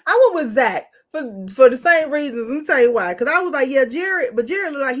 Okay, I went with Zach for the same reasons. Let me tell you why. Because I was like, yeah, Jared, but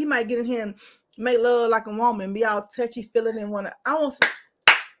Jared looked like he might get in him, make love like a woman, be all touchy feeling and want to.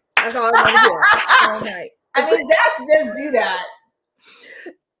 That's all I want to hear all night. I mean, Zach does do that.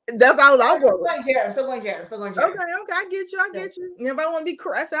 That's all I'm going with. I'm still going Jared. Okay, I get you. If I want to be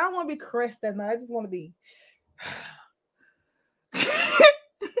caressed, I don't want to be caressed that night. I just want to be.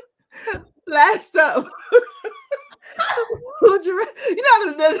 Last up. Would you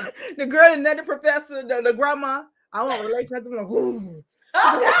know the girl and the professor, the grandma? I want a relationship. I'm like, ooh.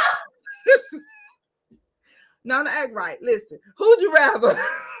 No, act right. Listen, who'd you rather?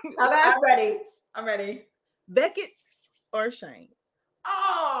 I'm ready. Beckett or Shane?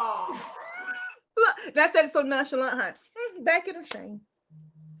 Oh, look, that's so nonchalant, huh? Beckett or Shane?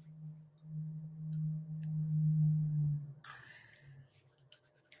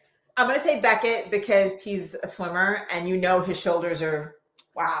 I'm going to say Beckett because he's a swimmer and you know his shoulders are,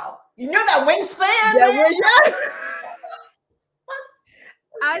 wow. You know that wingspan? Yeah.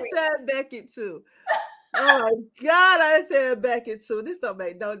 I said Beckett too. Oh my God, I said Beckett too. This don't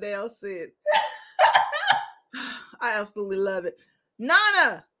make no damn sense. I absolutely love it.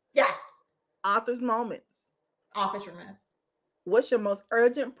 Nana. Yes. Author's Moments. Office Romance. What's your most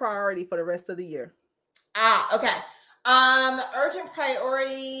urgent priority for the rest of the year? Okay. Urgent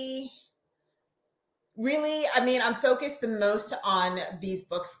priority. Really, I mean, I'm focused the most on these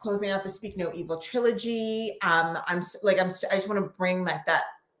books, closing out the Speak No Evil trilogy. I just want to bring like that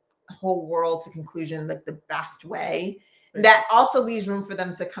whole world to conclusion, like the best way. That also leaves room for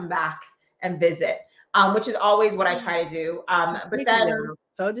them to come back and visit, which is always what I try to do. But then,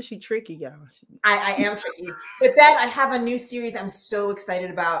 Told you she tricky, y'all. I am tricky. But then I have a new series I'm so excited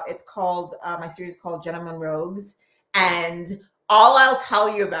about. It's called, my series called Gentlemen Rogues. And all I'll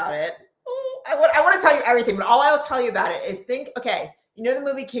tell you about it, I want to tell you everything, but all I'll tell you about it is okay, you know the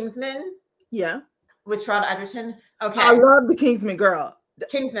movie Kingsman? Yeah. With Rod Edgerton? Okay. I love the Kingsman girl.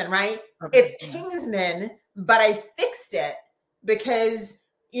 Kingsman, right? Okay. It's Kingsman, but I fixed it because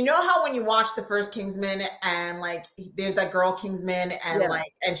you know how when you watch the first Kingsman and like there's that girl Kingsman and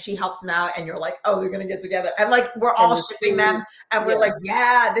and she helps him out and you're like, oh, they're gonna get together. And like we're all shipping them and we're like,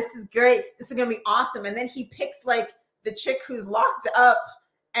 yeah, this is great. This is gonna be awesome. And then he picks like the chick who's locked up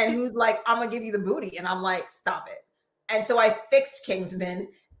and who's like, I'm gonna give you the booty. And I'm like, stop it. And so I fixed Kingsman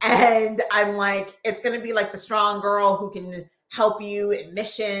and I'm like, it's gonna be like the strong girl who can help you in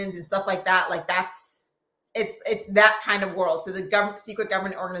missions and stuff like that. Like it's that kind of world. So the secret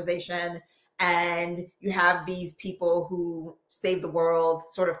government organization, and you have these people who save the world,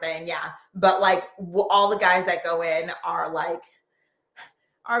 sort of thing. Yeah, but like all the guys that go in are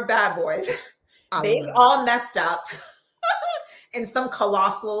bad boys. They've all messed up in some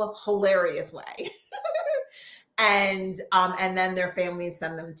colossal, hilarious way, and then their families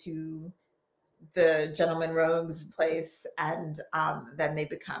send them to the Gentleman Rogues place, and then they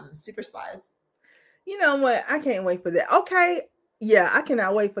become super spies. You know what? I can't wait for that. Okay. Yeah, I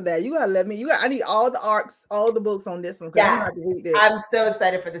cannot wait for that. You gotta let me. I need all the arcs, all the books on this one. Yes, I'm so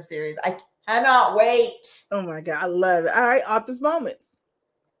excited for the series. I cannot wait. Oh my God, I love it. All right, author's moments.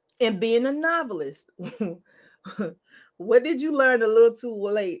 And being a novelist, what did you learn a little too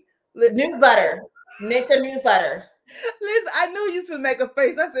late? Newsletter. Make a newsletter. Liz, I knew you was gonna make a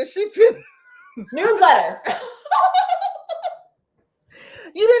face. I said she fit. Newsletter.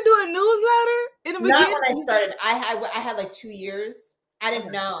 You didn't do a newsletter in the beginning? Not when I started. I had like 2 years. I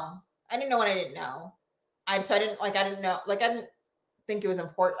didn't know. I didn't know what I didn't know. I didn't know. Like I didn't think it was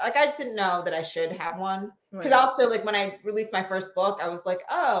important. Like I just didn't know that I should have one. Because also like when I released my first book, I was like,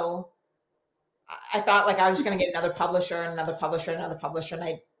 oh, I thought like I was just gonna get another publisher and another publisher and another publisher,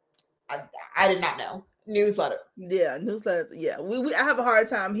 and I did not know. Newsletter. Yeah, newsletters. Yeah, I have a hard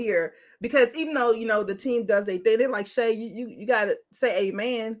time here because even though the team does their thing, they're like, Shay, you gotta say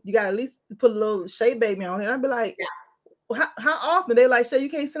amen. You gotta at least put a little Shay Baby on it. And I'd be like, how often? They're like, Shay, you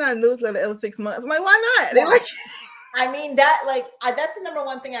can't send out a newsletter every 6 months. I'm like, why not? They're like, I mean that's the number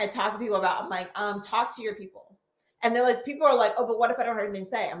one thing I talk to people about. I'm like, talk to your people, and they're like, people are like, oh, but what if I don't have anything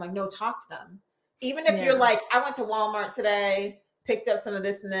to say? I'm like, no, talk to them. Even if you're like, I went to Walmart today. Picked up some of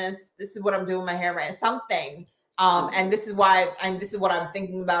this and this. This is what I'm doing with my hair right now. Something. And this is what I'm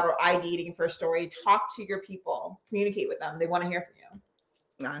thinking about or ideating for a story. Talk to your people. Communicate with them. They want to hear from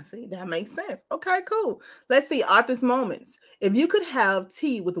you. I see. That makes sense. Okay, cool. Let's see. Author's moments. If you could have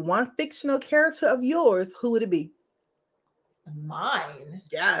tea with one fictional character of yours, who would it be? Mine?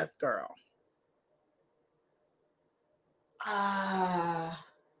 Yes, girl.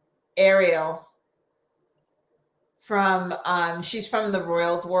 Ariel. From she's from the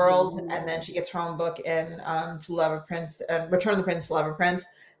Royals world, and then she gets her own book in To Love a Prince and Return of the Prince to Love a Prince.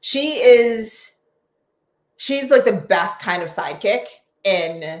 She's like the best kind of sidekick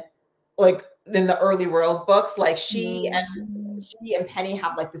in the early Royals books. Like she and Penny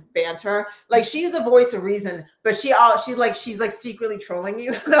have like this banter. Like she's the voice of reason, but she's like secretly trolling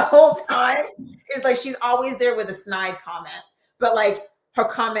you the whole time. It's like she's always there with a snide comment, but like her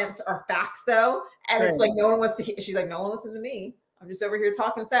comments are facts though. And it's like, no one wants to hear. She's like, no one listen to me. I'm just over here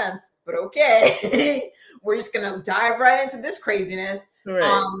talking sense, but okay. We're just going to dive right into this craziness. Right.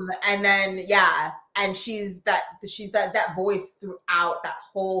 And then, and she's that voice throughout that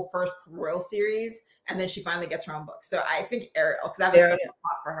whole first Royal series. And then she finally gets her own book. So I think Ariel, because I have a special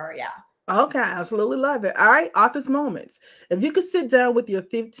spot for her. Yeah. Okay. Absolutely love it. All right. Author's moments. If you could sit down with your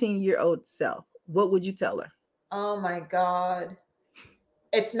 15-year-old self, what would you tell her? Oh my God.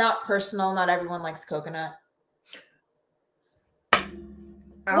 It's not personal. Not everyone likes coconut.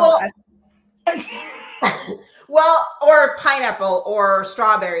 Well, or pineapple or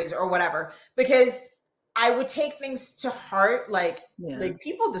strawberries or whatever, because I would take things to heart. Like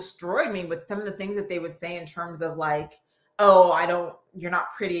people destroyed me with some of the things that they would say in terms of like, oh, you're not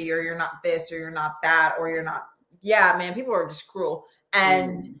pretty, or you're not this, or you're not that, or you're not. Yeah, man, people are just cruel.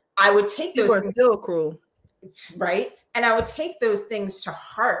 And I would take those things. Still cruel. Right. And I would take those things to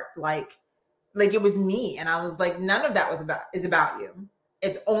heart, like it was me. And I was like, none of that is about you.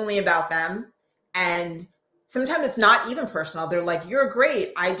 It's only about them. And sometimes it's not even personal. They're like, you're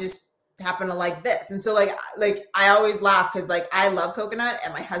great. I just happen to like this. And so like I always laugh because like I love coconut,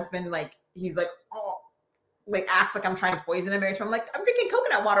 and my husband, like, he's like, oh, like acts like I'm trying to poison him every time. I'm like, I'm drinking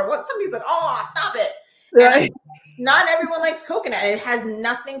coconut water. What? Somebody's like, oh, stop it. Right. Not everyone likes coconut. And it has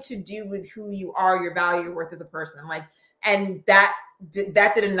nothing to do with who you are, your value, your worth as a person. Like, and that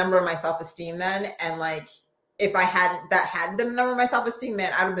did a number on my self-esteem then. And like, if hadn't done a number on my self-esteem,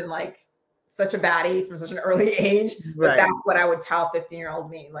 man, I'd have been like such a baddie from such an early age. But Right. that's what I would tell 15-year-old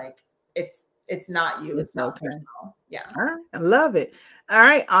me. Like, it's not you. It's not okay. personal. Yeah. All right. I love it. All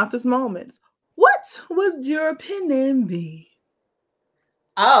right. Author's moments. What would your opinion be?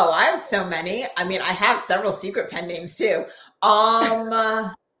 Oh, I have so many. I mean, I have several secret pen names too.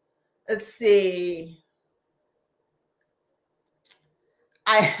 Let's see.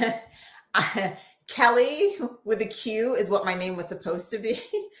 I Kelly with a Q is what my name was supposed to be.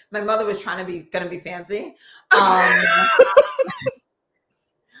 My mother was gonna be fancy.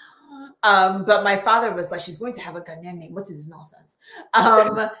 But my father was like, she's going to have a Ghanaian name. What is this nonsense?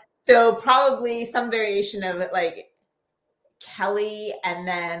 So probably some variation of it, like Kelly, and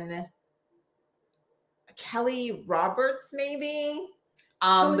then Kelly Roberts, maybe.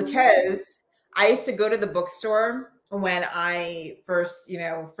 Because I used to go to the bookstore when I first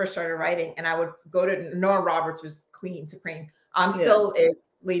started writing, and I would go to Nora Roberts was Queen Supreme. Still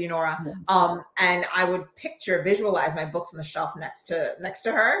is Lady Nora. And I would visualize my books on the shelf next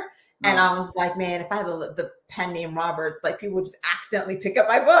to her. And I was like, man, if I had the pen name Roberts, like people would just accidentally pick up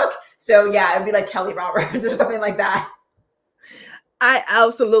my book. So yeah, it'd be like Kelly Roberts or something like that. I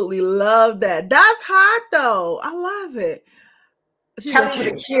absolutely love that. That's hot though. I love it. Kelly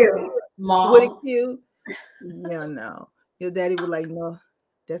with a Q, Mom. With a Q? Yeah, no. Your daddy would like, no,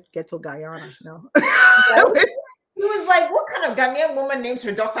 that's Ghetto Guyana. No. He was like, what kind of Ghanaian woman names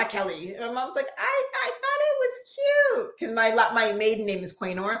her daughter Kelly? And my mom's like, I thought it was cute. Because my maiden name is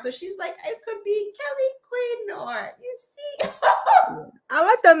Quaynor. So she's like, it could be Kelly Quaynor. You see? I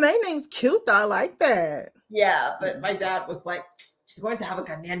like that maiden name's cute though. I like that. Yeah, but my dad was like, she's going to have a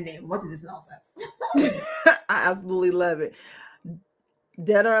Ghanaian name. What is this nonsense? I absolutely love it.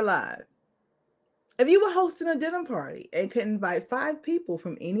 Dead or alive. If you were hosting a dinner party and could invite 5 people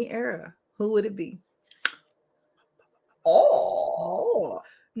from any era, who would it be?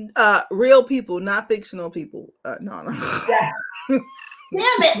 Real people, not fictional people. No. Yeah. Damn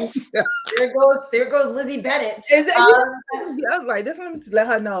it! There goes Lizzie Bennett. I was like, this one, let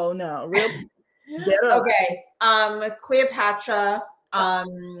her know. No, real. Okay. Cleopatra.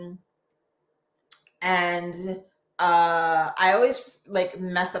 And I always like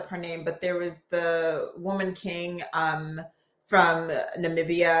mess up her name, but there was the woman king from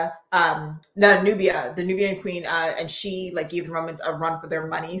Namibia, Nubia, the Nubian queen, and she like gave the Romans a run for their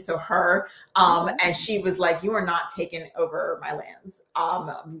money. So her, and she was like, "You are not taking over my lands.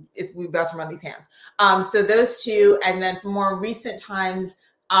 We're about to run these hands." So those two, and then for more recent times,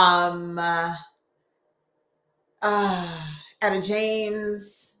 Etta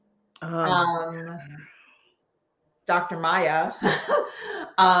James, Dr. Maya,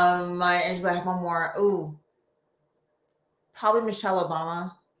 Angela. I have one more. Ooh. Probably Michelle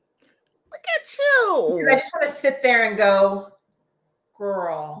Obama. Look at you. I just want to sit there and go,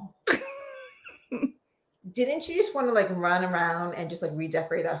 girl, didn't you just want to like run around and just like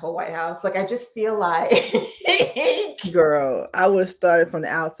redecorate that whole White House? Like, I just feel like, girl, I would have started from the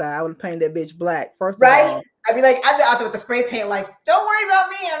outside. I would have painted that bitch black first. Right? I'd be like, I'd be out there with the spray paint, like, don't worry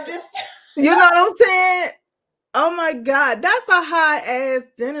about me. I'm just, you know what I'm saying? Oh my God, that's a high ass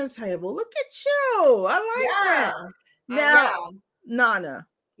dinner table. Look at you. I like that. Now, Nana.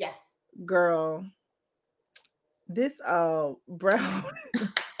 Yes. Girl. This brown.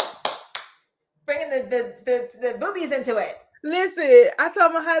 Bringing the boobies into it. Listen, I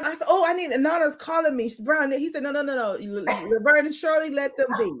told my husband, I said, oh, I need Nana's calling me. She's brown. He said, no. Laverne and Shirley, let them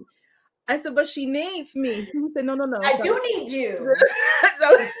be. I said, but she needs me. He said, no. I do need you.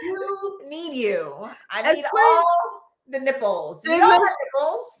 I do need you. I need all the nipples. We all have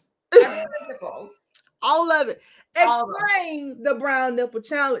nipples. I need the nipples. All of it. Explain the brown nipple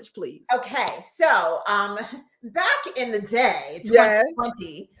challenge, please. Okay, so back in the day,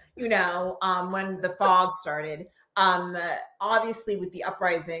 2020, when the fog started, obviously with the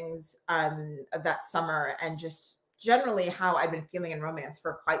uprisings of that summer and just generally how I've been feeling in romance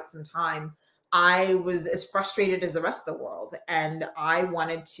for quite some time, I was as frustrated as the rest of the world, and I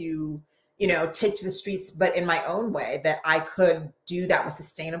wanted to, take to the streets, but in my own way that I could do that was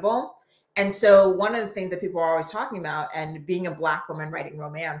sustainable. And so one of the things that people are always talking about, and being a Black woman writing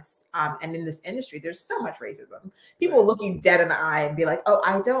romance, and in this industry, there's so much racism. People will look you dead in the eye and be like, oh,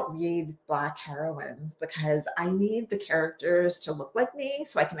 I don't read Black heroines because I need the characters to look like me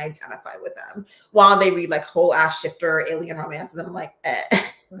so I can identify with them. While they read like whole ass shifter alien romances, I'm like,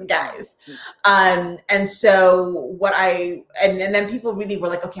 guys. And so and then people really were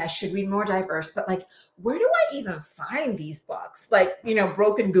like, okay, I should read more diverse, but like, where do I even find these books? Like,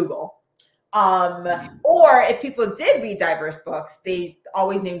 broken Google. Or if people did read diverse books, they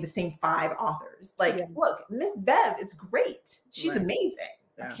always named the same 5 authors. Like, look, Miss Bev is great. She's amazing.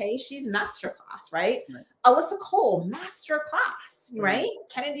 Yeah. Okay. She's masterclass, right? Alyssa Cole, masterclass, right?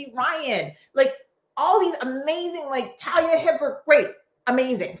 Kennedy Ryan, like all these amazing, like Talia Hibbert, great,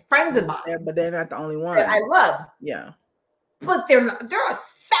 amazing friends of mine. Yeah, but they're not the only one that I love. Yeah. But there are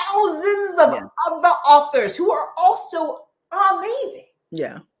thousands of other authors who are also amazing.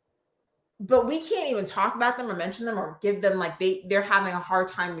 Yeah. But we can't even talk about them or mention them or give them, like, they're having a hard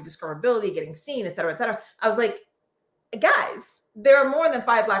time with discoverability, getting seen, et cetera, et cetera. I was like, guys, there are more than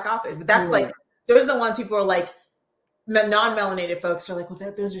 5 Black authors, but that's like, those are the ones people are like, non-melanated folks are like,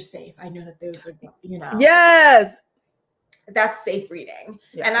 well, those are safe. I know that those are, Yes. That's safe reading.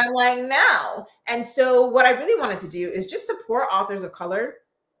 Yeah. And I'm like, no. And so what I really wanted to do is just support authors of color,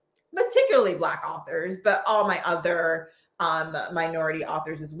 particularly Black authors, but all my other minority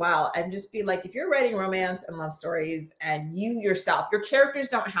authors as well. And just be like, if you're writing romance and love stories and you yourself, your characters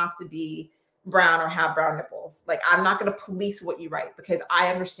don't have to be brown or have brown nipples. Like, I'm not going to police what you write, because I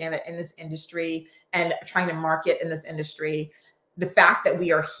understand that in this industry and trying to market in this industry, the fact that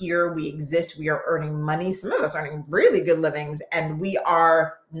we are here, we exist, we are earning money. Some of us are earning really good livings, and we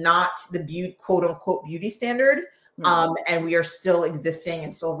are not the quote unquote beauty standard. And we are still existing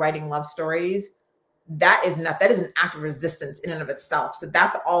and still writing love stories. That is an act of resistance in and of itself. So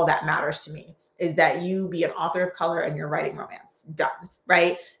that's all that matters to me, is that you be an author of color and you're writing romance. Done.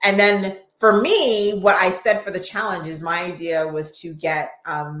 Right. And then for me, what I said for the challenge is my idea was to get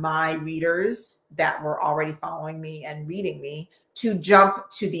my readers that were already following me and reading me to jump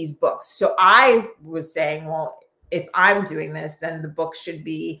to these books. So I was saying, well, if I'm doing this, then the book should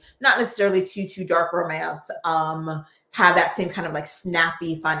be not necessarily too dark romance, have that same kind of like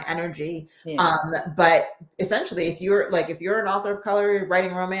snappy, fun energy. Yeah. But essentially, if you're an author of color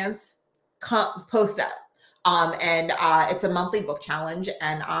writing romance, post up. And it's a monthly book challenge,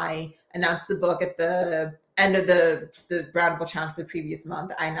 and I announced the book at the end of the Brown Book Challenge for the previous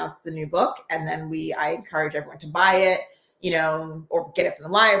month. I announced the new book, and then I encourage everyone to buy it, or get it from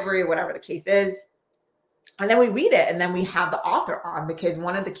the library, whatever the case is. And then we read it, and then we have the author on, because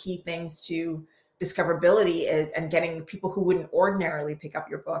one of the key things to discoverability is, and getting people who wouldn't ordinarily pick up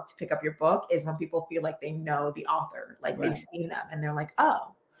your book to pick up your book, is when people feel like they know the author, like they've seen them, and they're like,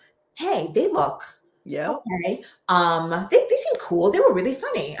 oh, hey, they look. Yeah. Okay. They seem cool. They were really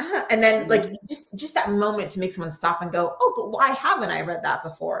funny. And then like just that moment to make someone stop and go, oh, but why haven't I read that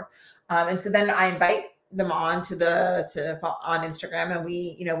before? And so then I invite them on on Instagram, and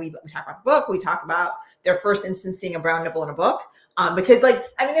we talk about the book. We talk about their first instance seeing a brown nipple in a book. Because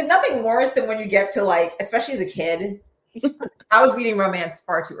there's nothing worse than when you get to, like, especially as a kid, I was reading romance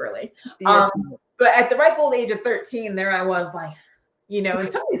far too early. Yes. But at the ripe old age of 13, there I was like,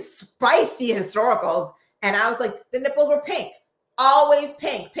 and some of these spicy historicals. And I was like, the nipples were pink, always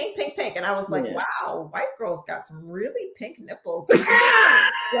pink. And I was like, wow, white girls got some really pink nipples.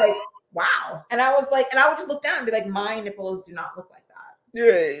 Like, wow. And I was like, and I would just look down and be like, my nipples do not look like that.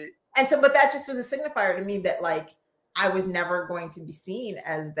 Right. And so, but that just was a signifier to me that, like, I was never going to be seen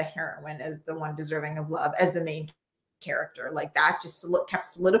as the heroine, as the one deserving of love, as the main character. Like, that just kept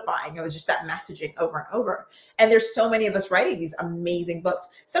solidifying. It was just that messaging over and over. And there's so many of us writing these amazing books,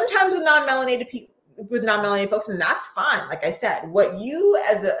 sometimes with non-melanated people, with non-melanated folks, and that's fine. Like I said, what you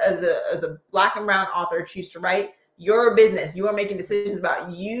as a Black and brown author choose to write, your business, you are making decisions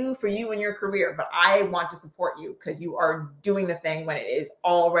about you, for you and your career. But I want to support you, because you are doing the thing when it is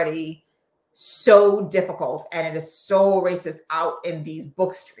already so difficult and it is so racist out in these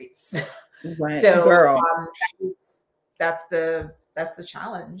book streets. Right. So girl. That's the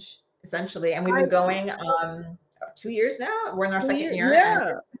challenge, essentially. And we've been going 2 years now. We're in our second year.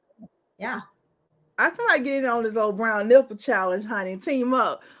 Yeah. Yeah. I feel like getting on this old brown nipple challenge, honey. Team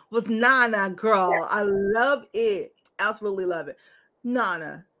up with Nana, girl. Yeah. I love it. Absolutely love it.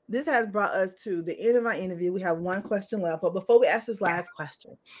 Nana, this has brought us to the end of our interview. We have one question left. But before we ask this last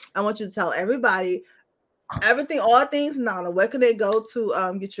question, I want you to tell everybody all things Nana. Where can they go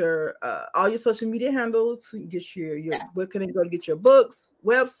to get your all your social media handles? Get your where can they go to get your books,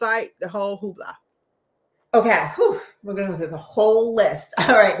 website, the whole hoopla? Okay, we're going to go through the whole list.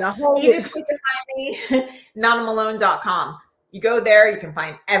 All right, easiest place to find me, nanamalone.com. You go there, you can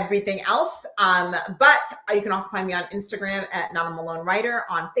find everything else. But you can also find me on Instagram at Nana Malone Writer,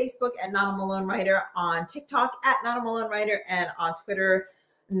 on Facebook at Nana Malone Writer, on TikTok at Nana Malone Writer, and on Twitter,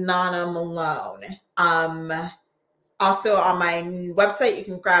 Nana Malone. Also on my website, you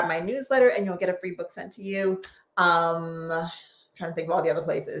can grab my newsletter and you'll get a free book sent to you. I'm trying to think of all the other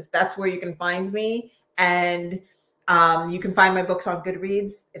places. That's where you can find me. And you can find my books on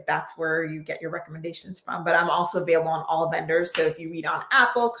Goodreads if that's where you get your recommendations from. But I'm also available on all vendors. So if you read on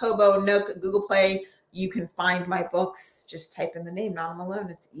Apple, Kobo, Nook, Google Play, you can find my books. Just type in the name, Nana Malone.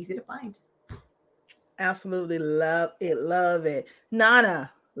 It's easy to find. Absolutely love it. Love it.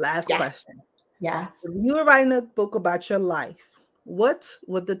 Nana, last question. Yes. If you were writing a book about your life, what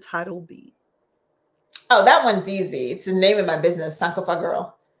would the title be? Oh, that one's easy. It's the name of my business, Sankofa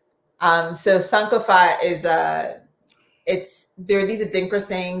Girl. So Sankofa is there are these Adinkra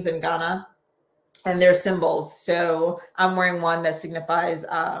sayings in Ghana, and they're symbols. So I'm wearing one that signifies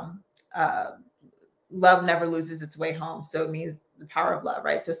love never loses its way home. So it means the power of love,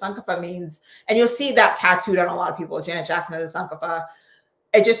 right? So Sankofa means, and you'll see that tattooed on a lot of people. Janet Jackson has a Sankofa.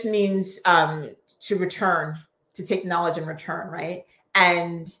 It just means to return, to take knowledge and return, right?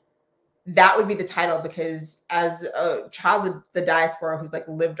 And that would be the title, because as a child of the diaspora who's like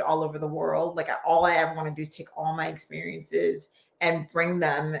lived all over the world, like all I ever want to do is take all my experiences and bring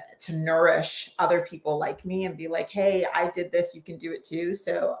them to nourish other people like me and be like, hey, I did this, you can do it too.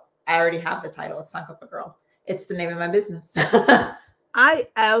 So I already have the title. It's Sankofa Girl. It's the name of my business. I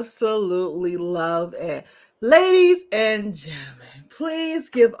absolutely love it. Ladies and gentlemen, please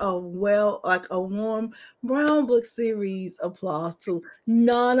give a warm Brown Book Series applause to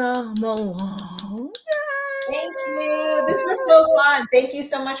Nana Malone. Thank you. This was so fun. Thank you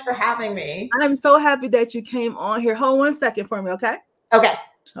so much for having me. I'm so happy that you came on here. Hold 1 second for me, okay? Okay.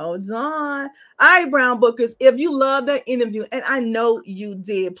 Hold on. All right, Brown Bookers, if you love that interview, and I know you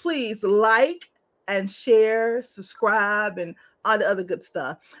did, please like and share, subscribe, and all the other good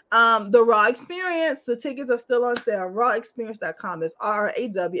stuff. The Raw Experience, the tickets are still on sale. Rawexperience.com is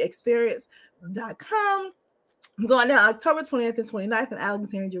RAW experience.com. I'm going down October 20th and 29th in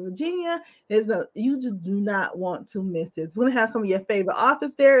Alexandria, Virginia. You just do not want to miss this. We're going to have some of your favorite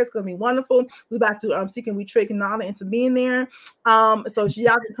authors there. It's going to be wonderful. We're about to see can we trick Nana into being there. So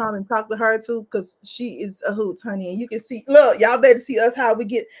y'all can come and talk to her too, because she is a hoot, honey. And you can see, look, y'all better see us how we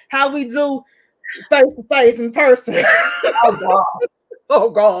do face to face in person. Oh God. Oh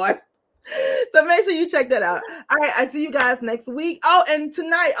God. So make sure you check that out. All right, I see you guys next week. Oh, and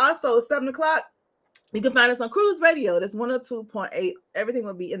tonight also 7:00. You can find us on Cruise Radio. That's 102.8. Everything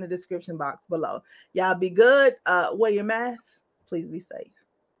will be in the description box below. Y'all be good. Wear your mask. Please be safe.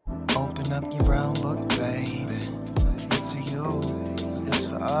 Open up your brown book, baby. It's for you, it's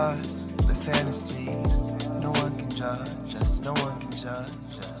for us. The fantasies, no one can judge us. No one can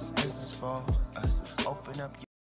judge us. This is for us. Open up your